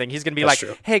or something. He's going to be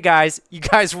hey guys, you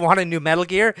guys want a new Metal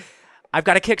Gear? I've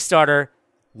got a Kickstarter,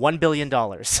 $1 billion.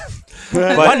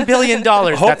 $1 billion,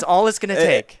 that's all it's going to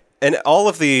take. And all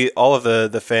of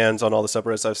the fans on all the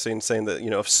subreddits I've seen saying that,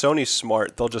 if Sony's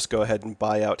smart, they'll just go ahead and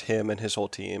buy out him and his whole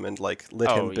team and let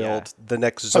him build the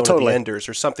next Zone of the Enders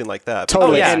or something like that.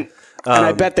 Totally. And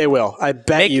I bet they will. I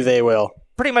bet they will.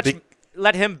 Pretty much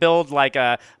let him build like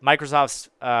a Microsoft's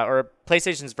or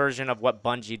PlayStation's version of what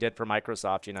Bungie did for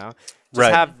Microsoft,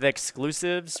 Just have the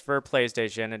exclusives for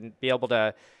PlayStation and be able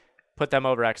to put them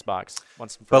over Xbox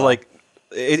once and for all. But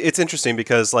it's interesting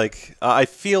because I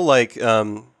feel like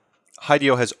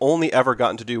Hideo has only ever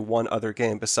gotten to do one other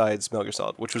game besides Metal Gear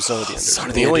Solid, which was Zone of the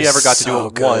Enders. He only ever got to do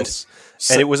it once,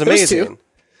 and it was amazing.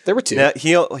 There were two. Now,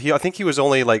 I think he was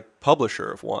only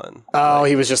publisher of one. Oh,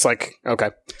 he was just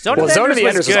okay. Zone of the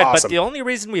Enders was good, awesome. But the only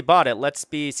reason we bought it, let's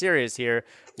be serious here,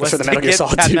 was for the to Metal Gear get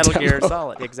Solid that 2 Metal demo. Gear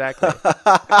Solid. Exactly. But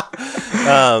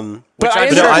I'm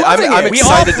we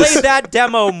all excited. played that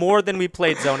demo more than we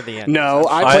played Zone of the Enders. No,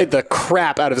 I played the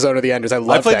crap out of Zone of the Enders. I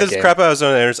love that game. I played this crap out of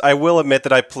Zone of the Enders. I will admit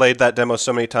that I played that demo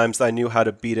so many times that I knew how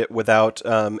to beat it without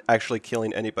actually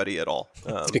killing anybody at all.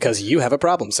 It's because you have a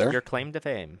problem, sir. Your claim to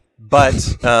fame.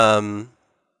 But I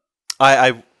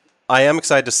am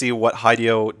excited to see what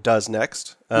Hideo does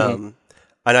next. And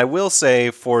I will say,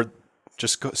 for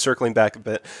just circling back a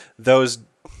bit,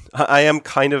 I am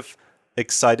kind of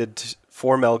excited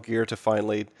for Metal Gear to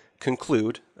finally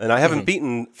conclude. And I haven't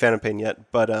beaten Phantom Pain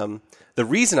yet, but the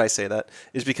reason I say that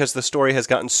is because the story has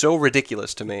gotten so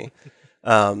ridiculous to me.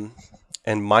 And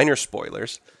minor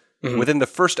spoilers. Within the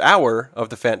first hour of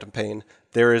the Phantom Pain,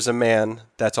 there is a man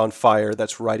that's on fire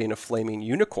that's riding a flaming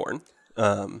unicorn.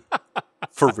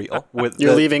 For real.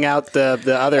 You're leaving out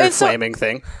the other flaming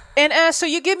thing. And so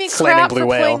you give me Flaming crap blue for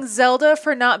whale. playing Zelda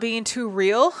for not being too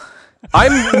real?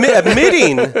 I'm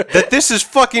admitting that this is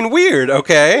fucking weird,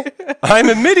 okay? I'm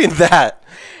admitting that.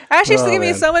 Ashley used to give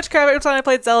me so much crap every time I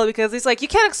played Zelda because he's like, you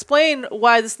can't explain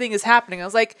why this thing is happening. I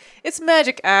was like, it's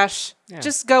magic, Ash. Yeah.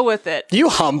 Just go with it. You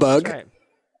humbug. Right.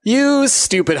 You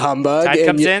stupid humbug. Tide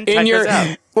comes in, Tide your, goes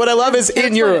out. What I love is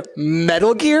in your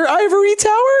Metal Gear Ivory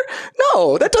Tower?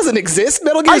 No, that doesn't exist.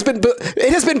 Metal Gear has been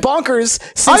bonkers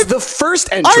since the first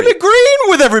entry. I'm agreeing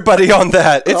with everybody on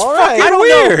that. It's All right. fucking I don't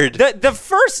weird. know.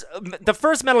 The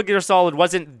first Metal Gear Solid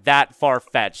wasn't that far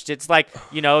fetched. It's like,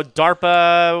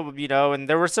 DARPA, and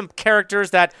there were some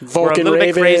characters that Vulcan were a little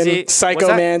Raven, bit crazy. Psycho Was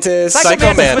that- Mantis. Psycho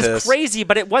Mantis Mantis. was crazy,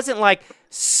 but it wasn't like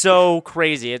so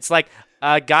crazy. It's like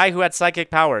a guy who had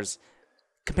psychic powers.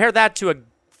 Compare that to a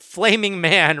flaming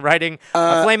man riding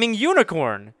a flaming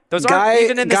unicorn. Those aren't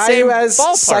even in the guy same who has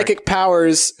ballpark. psychic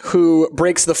powers who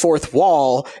breaks the fourth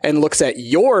wall and looks at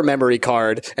your memory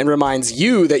card and reminds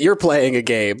you that you're playing a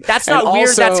game. That's And not weird,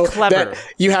 also that's clever. that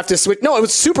you have to switch. No, it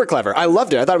was super clever. I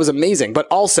loved it. I thought it was amazing, but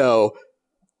also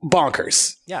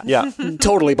bonkers. Yeah. Yeah.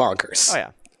 Totally bonkers. Oh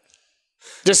yeah.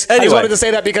 I just Anyway. wanted to say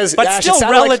that because But Ash, it still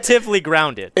sounded like- relatively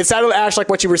grounded. It sounded, Ash, like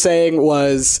what you were saying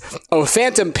was,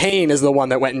 Phantom Pain is the one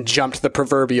that went and jumped the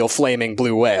proverbial flaming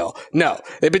blue whale. No,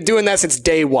 they've been doing that since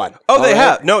day one. Oh, they All right?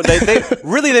 have. No, they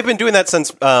they've been doing that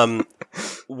since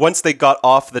once they got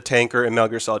off the tanker in Metal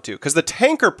Gear Solid 2. Because the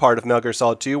tanker part of Metal Gear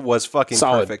Solid 2 was fucking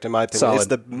Solid. perfect, in my opinion. Solid. It's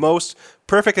the most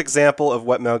perfect example of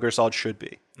what Metal Gear Solid should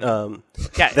be.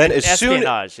 Yeah. Then as soon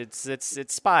espionage.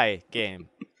 It's spy game.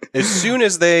 as soon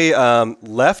as they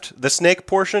left the Snake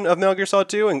portion of Metal Gear Solid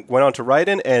 2 and went on to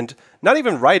Raiden, and not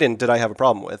even Raiden did I have a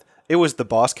problem with. It was the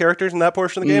boss characters in that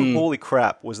portion of the game. Holy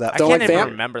crap, was that I Don't can't like even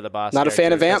Vamp? remember the boss. Not a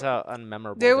fan of characters. Vamp? That's how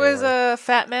unmemorable There they was were. a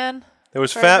fat man. There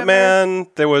was I Fat remember. Man.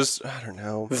 There was, I don't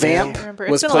know. Vamp remember.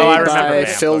 was It's been a played long time. I remember by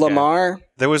Vamp, Phil okay. Lamar.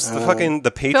 There was the fucking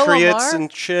the Patriots Lamar?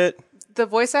 and shit. The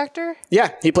voice actor? Yeah,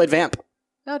 he played Vamp.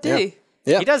 Oh, did he?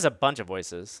 Yeah. He does a bunch of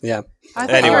voices. Yeah. I thought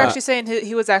you Anyway. were actually saying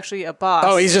he was actually a boss.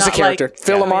 Oh, he's just a not character. like-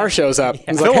 Phil Lamar shows up.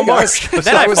 He's Phil like, "Hey, Lamar guys." shows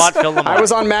Then I was, fought Phil Lamar. I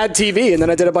was on Mad TV, and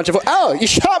then I did a bunch of. Oh, you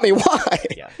shot me. Why?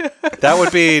 Yeah. That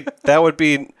would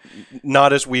be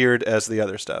not as weird as the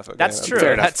other stuff. Okay? That's true.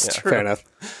 Fair enough. That's Yeah, true. Fair enough.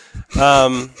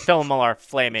 Phil Millar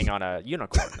flaming on a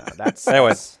unicorn. No, that's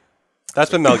Anyways, that's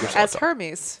been Metal Gear Solid. As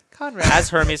Hermes Conrad. as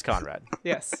Hermes Conrad.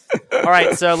 yes. All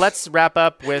right, so let's wrap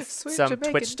up with Sweet some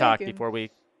Jamaican Twitch talk bacon. before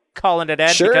we call it an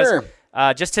end. Sure.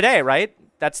 Because just today, right?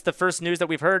 That's the first news that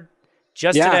we've heard.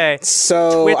 Just Yeah. today.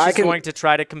 So Twitch I is can. going to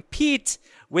try to compete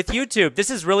with YouTube. This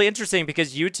is really interesting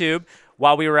because YouTube,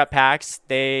 while we were at PAX,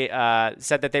 they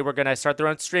said that they were going to start their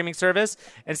own streaming service.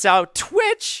 And so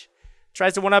Twitch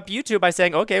tries to one-up YouTube by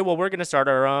saying, okay, well, we're going to start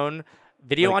our own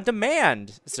video on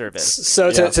demand service.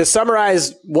 So to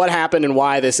summarize what happened and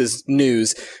why this is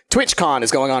news, TwitchCon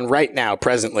is going on right now,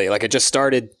 presently. Like it just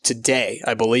started today,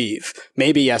 I believe,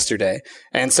 maybe yesterday.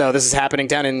 And so this is happening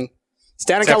down in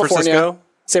San California. Francisco?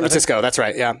 San Francisco, that's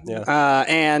right, yeah.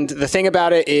 And the thing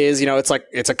about it is,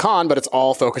 it's a con, but it's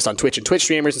all focused on Twitch and Twitch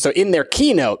streamers. And so in their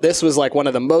keynote, this was like one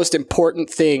of the most important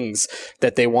things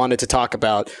that they wanted to talk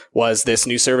about was this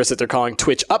new service that they're calling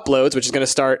Twitch Uploads, which is going to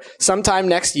start sometime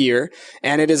next year.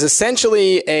 And it is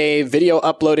essentially a video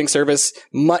uploading service,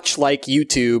 much like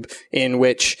YouTube, in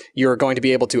which you're going to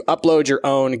be able to upload your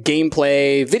own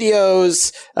gameplay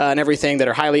videos and everything that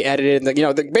are highly edited.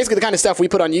 Basically the kind of stuff we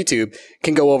put on YouTube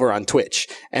can go over on Twitch.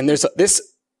 And there's this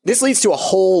leads to a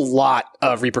whole lot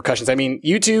of repercussions. I mean,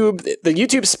 the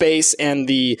YouTube space and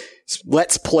the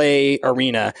Let's Play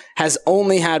arena has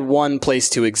only had one place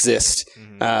to exist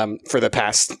for the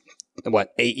past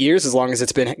 8 years, as long as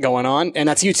it's been going on, and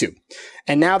that's YouTube.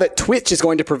 And now that Twitch is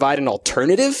going to provide an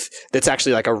alternative that's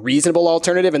actually like a reasonable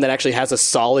alternative and that actually has a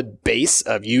solid base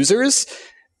of users,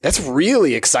 that's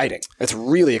really exciting. That's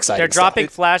really exciting. They're dropping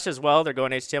Flash as well. They're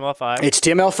going HTML5.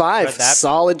 HTML5, Read that.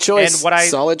 solid choice. And what I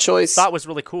solid choice. thought was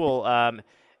really cool,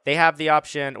 they have the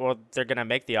option, or they're going to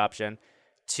make the option,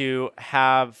 to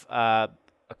have a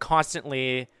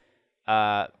constantly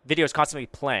videos constantly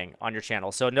playing on your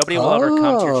channel, so nobody will ever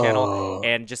come to your channel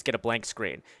and just get a blank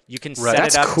screen. You can set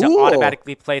That's it up to cool.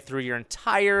 automatically play through your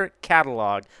entire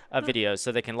catalog of videos,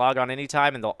 so they can log on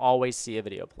anytime and they'll always see a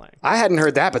video playing. I hadn't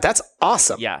heard that, but that's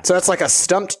awesome. Yeah. So that's like a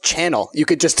Stumpt channel. You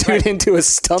could just tune into a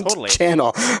Stumpt Totally.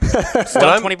 channel.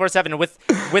 Stumpt 24/7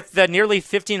 with the nearly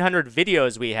 1,500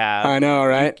 videos we have. I know,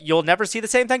 right? You'll never see the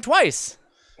same thing twice.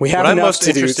 We have What I'm enough most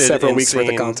to do interested several in weeks worth of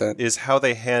seeing content. is how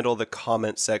they handle the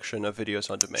comment section of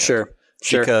videos on demand. Sure.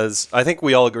 Because I think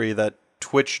we all agree that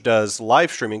Twitch does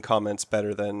live streaming comments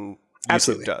better than YouTube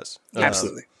Absolutely. does.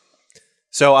 Absolutely.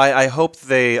 So I hope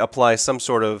they apply some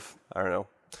sort of, I don't know,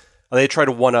 they try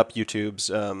to one-up YouTube's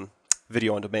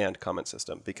video on demand comment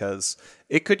system, because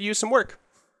it could use some work.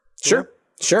 Sure.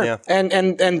 Sure. Yeah.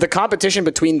 And the competition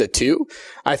between the two,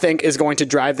 I think, is going to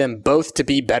drive them both to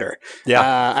be better.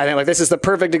 Yeah. I think like this is the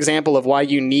perfect example of why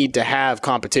you need to have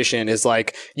competition is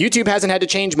like YouTube hasn't had to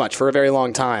change much for a very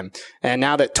long time. And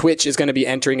now that Twitch is going to be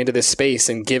entering into this space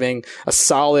and giving a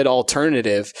solid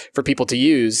alternative for people to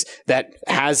use that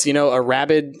has, a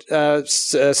rabid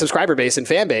subscriber base and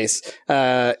fan base,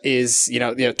 is,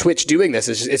 Twitch doing this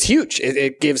is huge.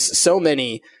 It gives so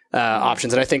many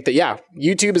options. And I think that,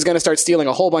 YouTube is going to start stealing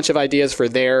a whole bunch of ideas for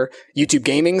their YouTube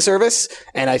gaming service.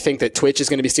 And I think that Twitch is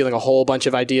going to be stealing a whole bunch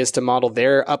of ideas to model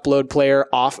their upload player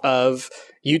off of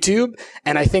YouTube.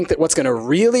 And I think that what's going to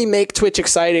really make Twitch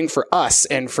exciting for us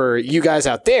and for you guys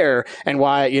out there, and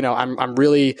why, I'm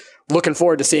really looking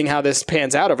forward to seeing how this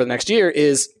pans out over the next year,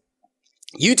 is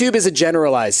YouTube is a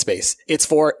generalized space. It's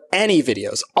for any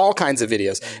videos, all kinds of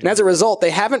videos. And as a result, they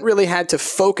haven't really had to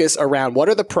focus around what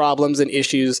are the problems and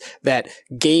issues that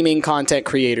gaming content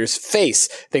creators face.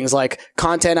 Things like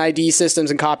content ID systems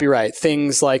and copyright,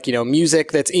 things like,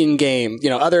 music that's in game,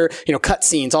 other,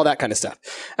 cutscenes, all that kind of stuff.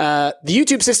 The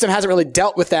YouTube system hasn't really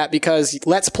dealt with that because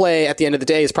Let's Play at the end of the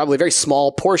day is probably a very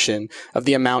small portion of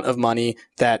the amount of money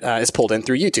that is pulled in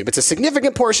through YouTube. It's a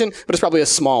significant portion, but it's probably a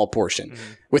small portion.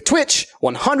 Mm-hmm. With Twitch,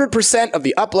 100% of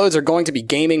the uploads are going to be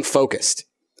gaming focused.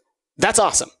 That's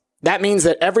awesome. That means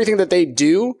that everything that they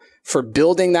do for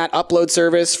building that upload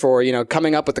service, for,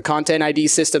 coming up with the content ID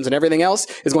systems and everything else,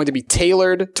 is going to be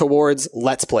tailored towards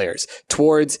Let's Players,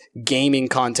 towards gaming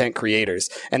content creators.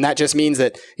 And that just means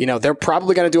that, they're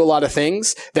probably going to do a lot of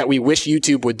things that we wish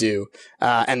YouTube would do.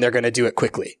 And they're going to do it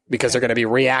quickly because they're going to be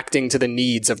reacting to the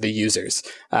needs of the users.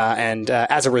 And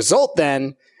as a result,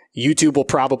 then, YouTube will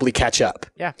probably catch up.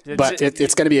 Yeah, but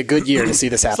it's going to be a good year to see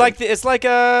this happen. It's like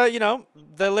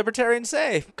the libertarians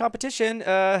say, competition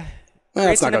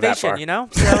creates innovation.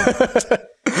 So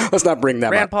let's not bring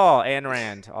that Rand up. Paul, Ayn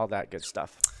Rand, all that good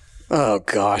stuff. Oh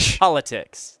gosh,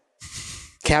 politics.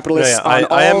 Capitalists on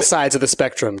all sides of the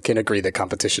spectrum can agree that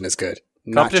competition is good.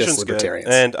 Not just libertarians.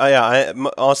 Good. And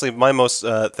honestly, my most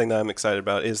thing that I'm excited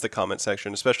about is the comment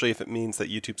section, especially if it means that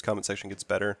YouTube's comment section gets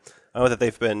better. I know that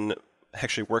they've been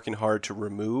actually working hard to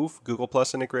remove Google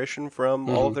Plus integration from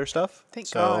all of their stuff. Thank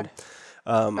God.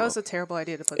 That was a terrible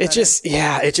idea to put that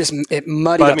in. It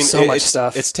muddied up so much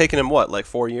stuff. It's taken him,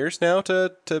 4 years now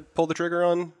to pull the trigger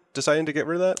on deciding to get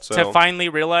rid of that? So, to finally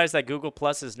realize that Google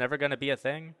Plus is never going to be a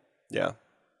thing? Yeah.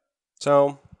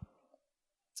 So,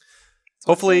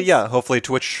 hopefully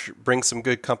Twitch brings some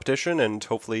good competition, and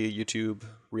hopefully YouTube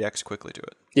reacts quickly to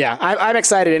it. Yeah, I'm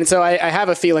excited. And so I have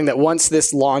a feeling that once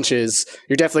this launches,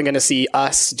 you're definitely going to see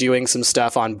us doing some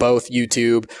stuff on both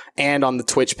YouTube and on the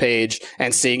Twitch page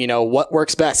and seeing, what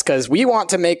works best. Because we want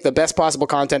to make the best possible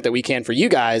content that we can for you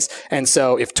guys. And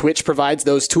so if Twitch provides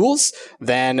those tools,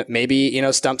 then maybe,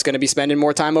 Stumpt's going to be spending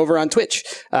more time over on Twitch.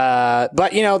 But,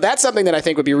 that's something that I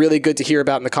think would be really good to hear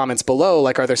about in the comments below.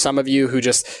 Like, are there some of you who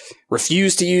just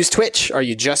refuse to use Twitch? Are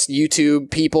you just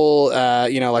YouTube people?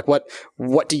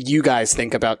 What do you guys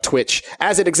think about Twitch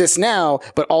as it exists now,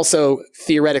 but also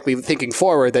theoretically thinking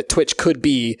forward that Twitch could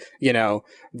be,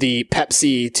 the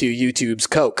Pepsi to YouTube's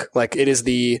Coke. Like, it is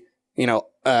the,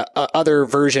 other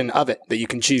version of it that you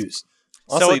can choose.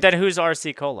 So then who's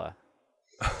RC Cola?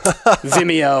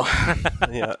 Vimeo.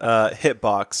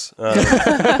 Hitbox.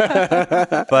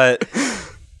 But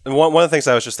one of the things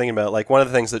I was just thinking about, one of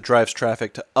the things that drives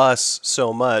traffic to us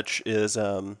so much is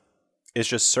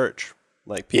just search.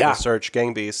 People search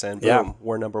Gang Beasts and boom,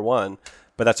 we're number one.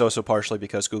 But that's also partially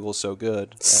because Google's so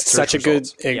good. At Such a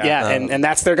results. good, and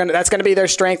that's gonna be their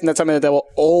strength, and that's something that they will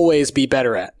always be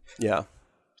better at. Yeah.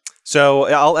 So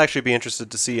I'll actually be interested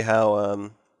to see how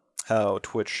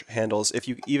Twitch handles, if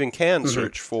you even can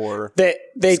search for. They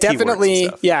definitely,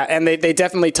 and they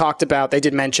definitely talked about. They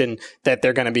did mention that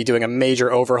they're going to be doing a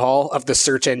major overhaul of the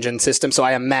search engine system. So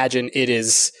I imagine it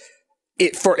is.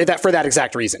 For that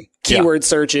exact reason. Keyword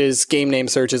searches, game name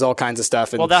searches, all kinds of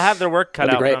stuff. And they'll have their work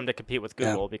cut out for them to compete with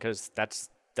Google because that's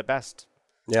the best.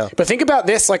 Yeah. But think about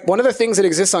this, one of the things that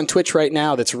exists on Twitch right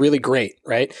now that's really great,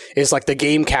 right, is the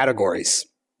game categories.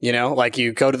 You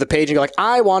go to the page and you're like,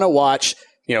 I want to watch,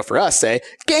 for us, say,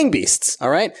 Gang Beasts, all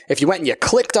right? If you went and you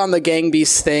clicked on the Gang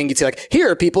Beasts thing, you'd see,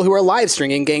 here are people who are live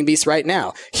streaming Gang Beasts right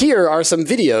now. Here are some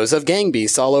videos of Gang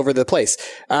Beasts all over the place.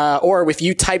 Or if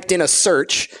you typed in a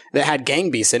search that had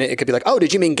Gang Beasts in it, it could be like, oh,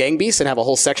 did you mean Gang Beasts? And have a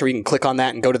whole section where you can click on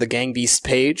that and go to the Gang Beasts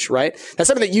page, right? That's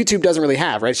something that YouTube doesn't really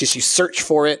have, right? It's just you search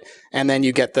for it and then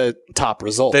you get the top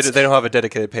results. They don't have a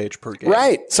dedicated page per game.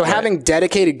 Right. So having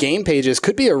dedicated game pages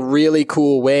could be a really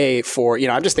cool way for,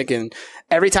 I'm just thinking,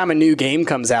 every time a new game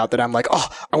comes out that I'm like, oh,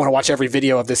 I want to watch every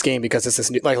video of this game because it's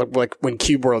this new, like when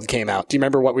Cube World came out. Do you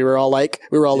remember what we were all like?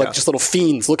 We were all like just little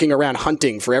fiends looking around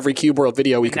hunting for every Cube World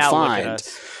video we could find.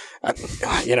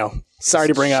 Sorry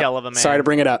to bring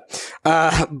it up.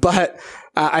 But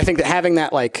I think that having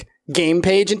that like game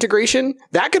page integration,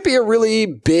 that could be a really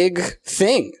big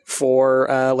thing for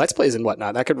Let's Plays and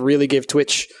whatnot. That could really give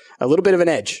Twitch a little bit of an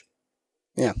edge.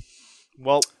 Yeah.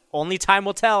 Well, only time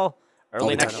will tell.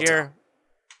 Early next year,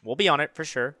 we'll be on it for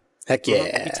sure. Heck yeah.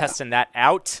 We'll be testing that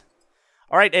out.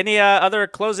 All right. Any other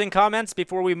closing comments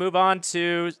before we move on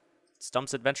to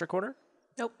Stump's Adventure Corner?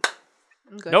 Nope.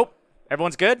 I'm good. Nope.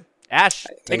 Everyone's good? Ash,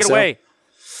 take it away.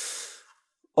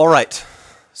 All right.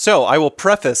 So I will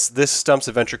preface this Stump's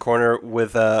Adventure Corner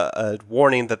with a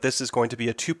warning that this is going to be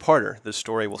a two-parter. This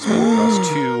story will span across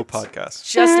 2 podcasts.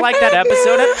 Just like that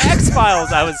episode of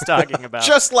X-Files I was talking about.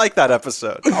 Just like that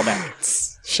episode. Call back.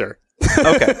 Sure.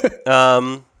 Okay.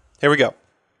 Here we go.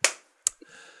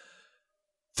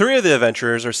 3 of the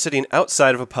adventurers are sitting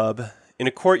outside of a pub in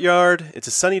a courtyard. It's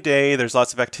a sunny day. There's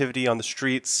lots of activity on the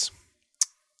streets.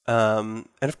 And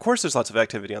of course there's lots of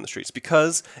activity on the streets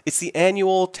because it's the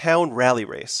annual town rally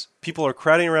race. People are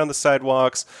crowding around the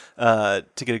sidewalks to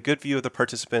get a good view of the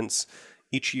participants.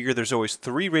 Each year there's always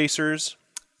 3 racers.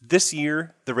 This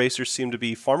year the racers seem to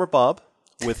be Farmer Bob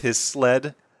with his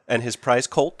sled and his prize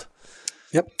colt.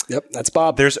 Yep, that's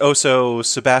Bob. There's also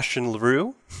Sebastian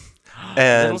LaRue.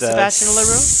 And Sebastian LaRue?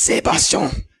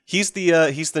 Sebastian. He's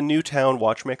the new town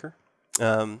watchmaker.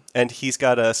 And he's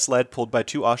got a sled pulled by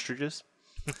 2 ostriches.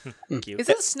 Cute. Is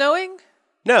it snowing?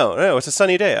 No, it's a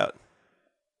sunny day out.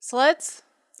 Sleds?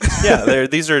 Yeah,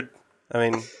 these are. I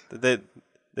mean, they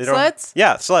don't. Sleds?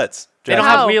 Yeah, sleds. They don't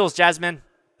How? have wheels, Jasmine.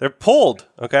 They're pulled.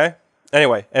 Okay.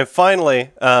 Anyway, and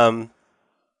finally,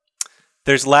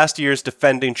 there's last year's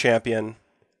defending champion,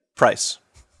 Price.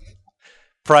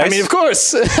 Price. I mean, of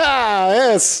course.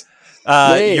 Yes.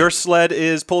 Your sled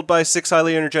is pulled by 6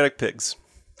 highly energetic pigs.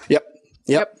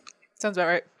 Yep. Sounds about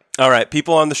right. All right,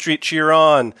 people on the street cheer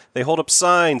on. They hold up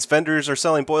signs. Vendors are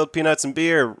selling boiled peanuts and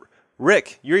beer.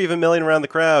 Rick, you're even milling around the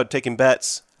crowd, taking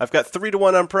bets. I've got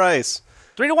 3-1 on Price.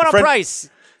 3-1 on Price.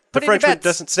 The Frenchman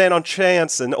doesn't stand on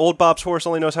chance, and old Bob's horse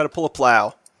only knows how to pull a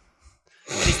plow.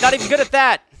 And he's not even good at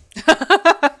that.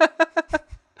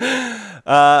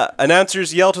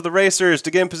 Announcers yell to the racers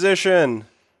to get in position.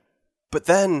 But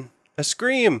then, a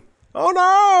scream. Oh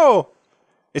no!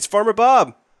 It's Farmer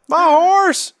Bob. My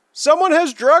horse! Someone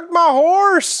has drugged my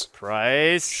horse!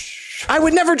 Price. I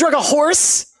would never drug a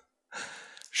horse.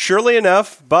 Surely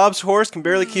enough, Bob's horse can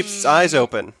barely keep its eyes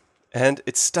open, and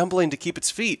it's stumbling to keep its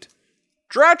feet.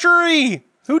 Treachery!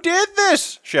 Who did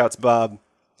this? Shouts Bob.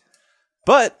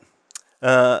 But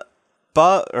Bob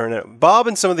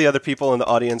and some of the other people in the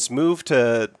audience move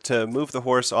to move the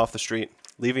horse off the street,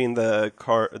 leaving the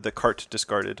cart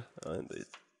discarded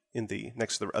in the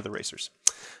next to the other racers.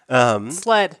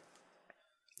 Sled.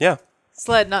 Yeah.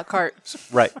 Sled, not cart.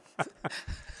 Right.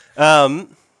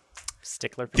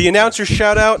 Stickler. The announcers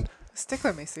shout out,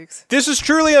 Stickler me six. "This is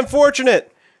truly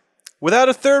unfortunate. Without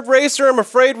a third racer, I'm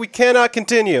afraid we cannot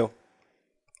continue."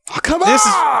 Oh, come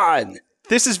on!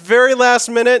 This is very last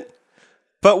minute,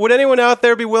 but would anyone out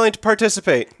there be willing to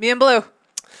participate? Me and Blue.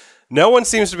 No one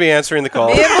seems to be answering the call.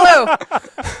 Me and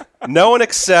Blue. No one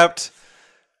except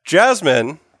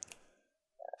Jasmine,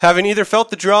 having either felt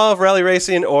the draw of rally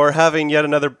racing or having yet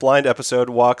another blind episode,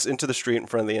 walks into the street in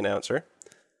front of the announcer.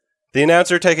 The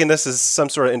announcer, taking this as some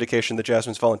sort of indication that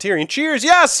Jasmine's volunteering, cheers,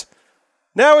 yes!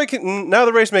 Now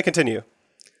the race may continue.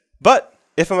 But,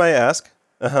 if I may ask,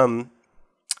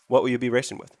 what will you be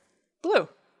racing with? Blue.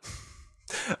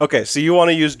 Okay, so you want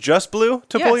to use just blue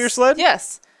to pull your sled?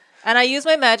 Yes. And I use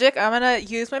my magic. I'm going to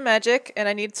use my magic, and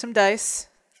I need some dice.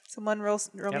 Someone roll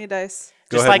me a dice.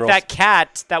 Just ahead, like roll. that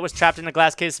cat that was trapped in a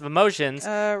glass case of emotions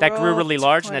that grew roll really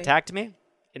large 20. and attacked me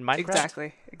in Minecraft.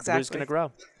 Exactly. Blue's going to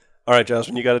grow. All right,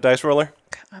 Jasmine, you got a dice roller?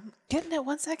 I'm getting it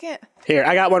 1 second. Here,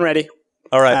 I got one ready.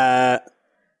 All right.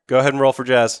 Go ahead and roll for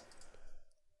Jazz.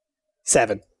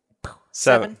 7.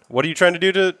 7. What are you trying to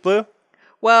do to blue?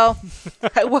 Well,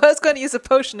 I was going to use a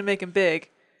potion to make him big.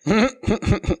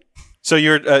 So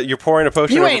you're pouring a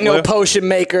potion You over ain't blue? no potion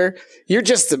maker. You're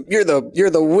just you're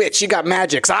the witch. You got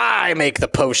magics. I make the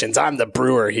potions. I'm the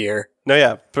brewer here. No,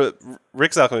 yeah. But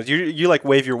Rick's alchemist. You like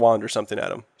wave your wand or something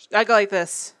at him. I go like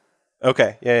this.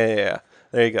 Okay. Yeah.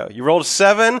 There you go. You rolled a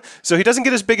 7, so he doesn't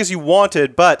get as big as you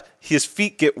wanted, but his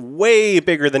feet get way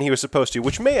bigger than he was supposed to,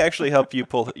 which may actually help you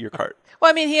pull your cart.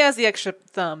 Well, I mean, he has the extra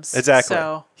thumbs. Exactly.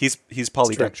 So He's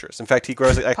polydextrous. In fact, he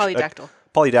grows polydactyl.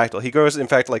 polydactyl. He grows, in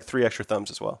fact, like 3 extra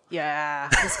thumbs as well. Yeah,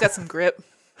 he's got some grip.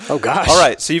 Oh, gosh. All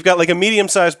right, so you've got like a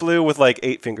medium-sized blue with like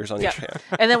 8 fingers on Yeah. each hand.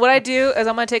 And then what I do is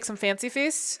I'm going to take some Fancy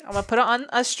Feast. I'm going to put it on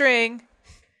a string,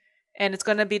 and it's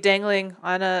going to be dangling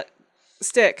on a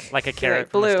stick. Like a carrot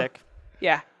from blue. a stick.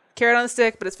 Yeah. Carrot on a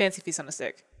stick, but it's Fancy Feast on a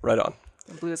stick. Right on.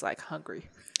 And blue is like hungry.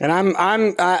 And I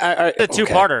The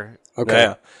two-parter. Okay.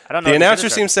 Yeah. I don't know. The if you announcer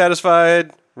finished seems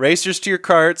satisfied. Racers to your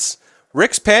carts.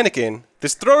 Rick's panicking.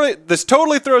 This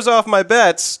totally throws off my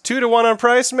bets. 2-1 on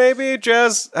price, maybe?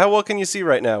 Jazz, how well can you see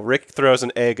right now? Rick throws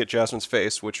an egg at Jasmine's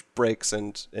face, which breaks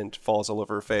and falls all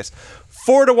over her face.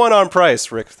 4-1 on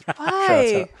price, Rick.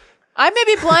 Why? I may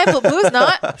be blind, but blue's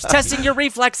not. it. Testing your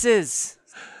reflexes.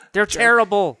 They're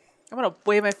terrible. I'm going to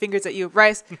wave my fingers at you.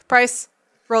 Price,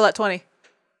 roll at 20.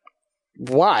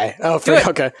 Why? Oh, it.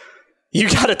 Okay. You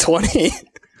got a 20.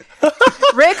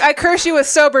 Rick, I curse you with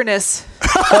soberness.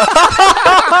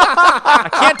 I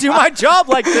can't do my job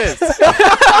like this.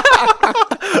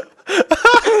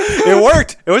 It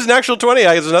worked. It was an actual 20.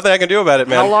 There's nothing I can do about it,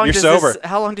 man. You're sober.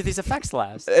 How long do these effects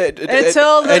last?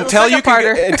 Until the second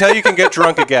parter. Until you can get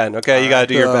drunk again. Okay, you got to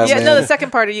do your best. Yeah, man. no, the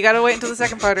second parter. You got to wait until the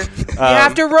second parter. You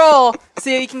have to roll so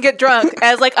you can get drunk.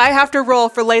 As like I have to roll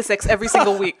for Lasix every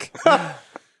single week.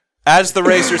 As the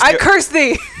racers I curse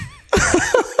thee.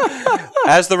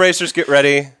 As the racers get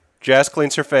ready, Jazz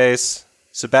cleans her face.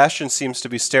 Sebastian seems to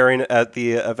be staring at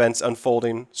the events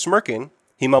unfolding, smirking.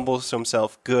 He mumbles to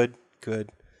himself, good.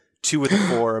 2 with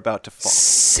 4 about to fall.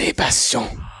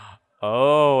 Sebastian.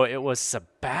 Oh, it was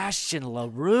Sebastian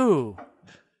LaRue.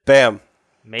 Bam.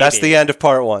 Maybe. That's the end of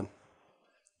part 1.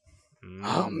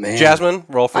 Oh, man. Jasmine,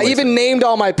 roll for I Lisa. even named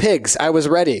all my pigs. I was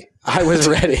ready.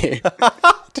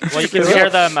 Well, you can share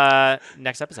them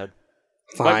next episode.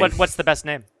 Fine. What's the best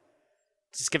name?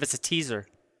 Just give us a teaser.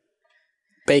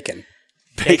 Bacon.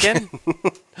 Bacon?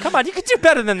 Come on, you can do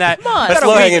better than that. Come on. That's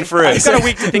low-hanging fruit. You've got a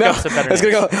week to think No, of some better I was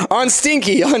names. going to go on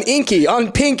Stinky, on Inky,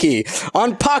 on Pinky,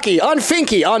 on Pocky, on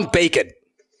Finky, on Bacon.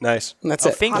 Nice. And that's Oh,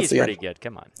 it. Finky's That's the pretty end. good.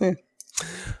 Come on.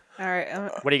 All right.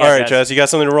 What do you got? All right, Jazz, you got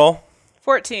something to roll?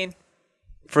 14.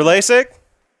 For LASIK?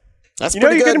 That's You know,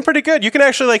 pretty you're good. getting pretty good. You can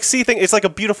actually like see things. It's like a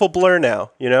beautiful blur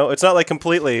now. You know, it's not like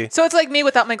completely. So it's like me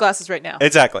without my glasses right now.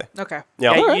 Exactly. Okay.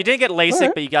 Yeah. Yeah, All right. you didn't get LASIK, All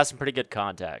right. but you got some pretty good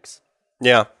contacts.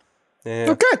 Yeah. Yeah.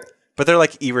 Oh, good. But they're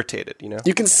like irritated, you know?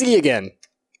 You can see again.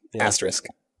 Yeah. Asterisk.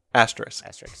 Asterisk.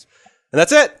 Asterisks. And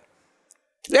that's it.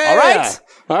 Yeah. All right.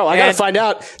 Well, I got to And- find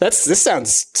out. This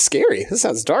sounds scary. This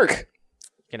sounds dark.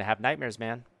 Gonna have nightmares,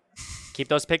 man. Keep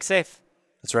those pigs safe.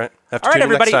 That's right. Have to All right, tune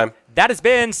in everybody. next time. That has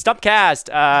been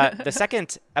Stumptcast, the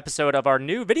second episode of our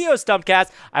new video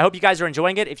Stumptcast. I hope you guys are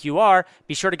enjoying it. If you are,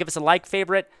 be sure to give us a like,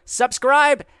 favorite,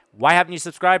 subscribe. Why haven't you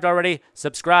subscribed already?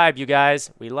 Subscribe, you guys.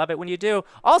 We love it when you do.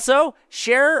 Also,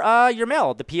 share your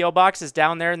mail. The P.O. box is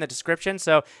down there in the description.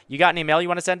 So you got any mail you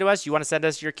want to send to us? You want to send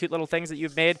us your cute little things that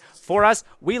you've made for us?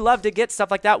 We love to get stuff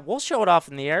like that. We'll show it off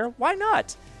in the air. Why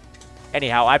not?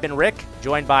 Anyhow, I've been Rick,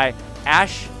 joined by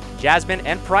Ash, Jasmine,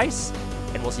 and Price.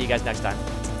 And we'll see you guys next time.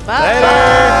 Bye.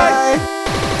 Bye.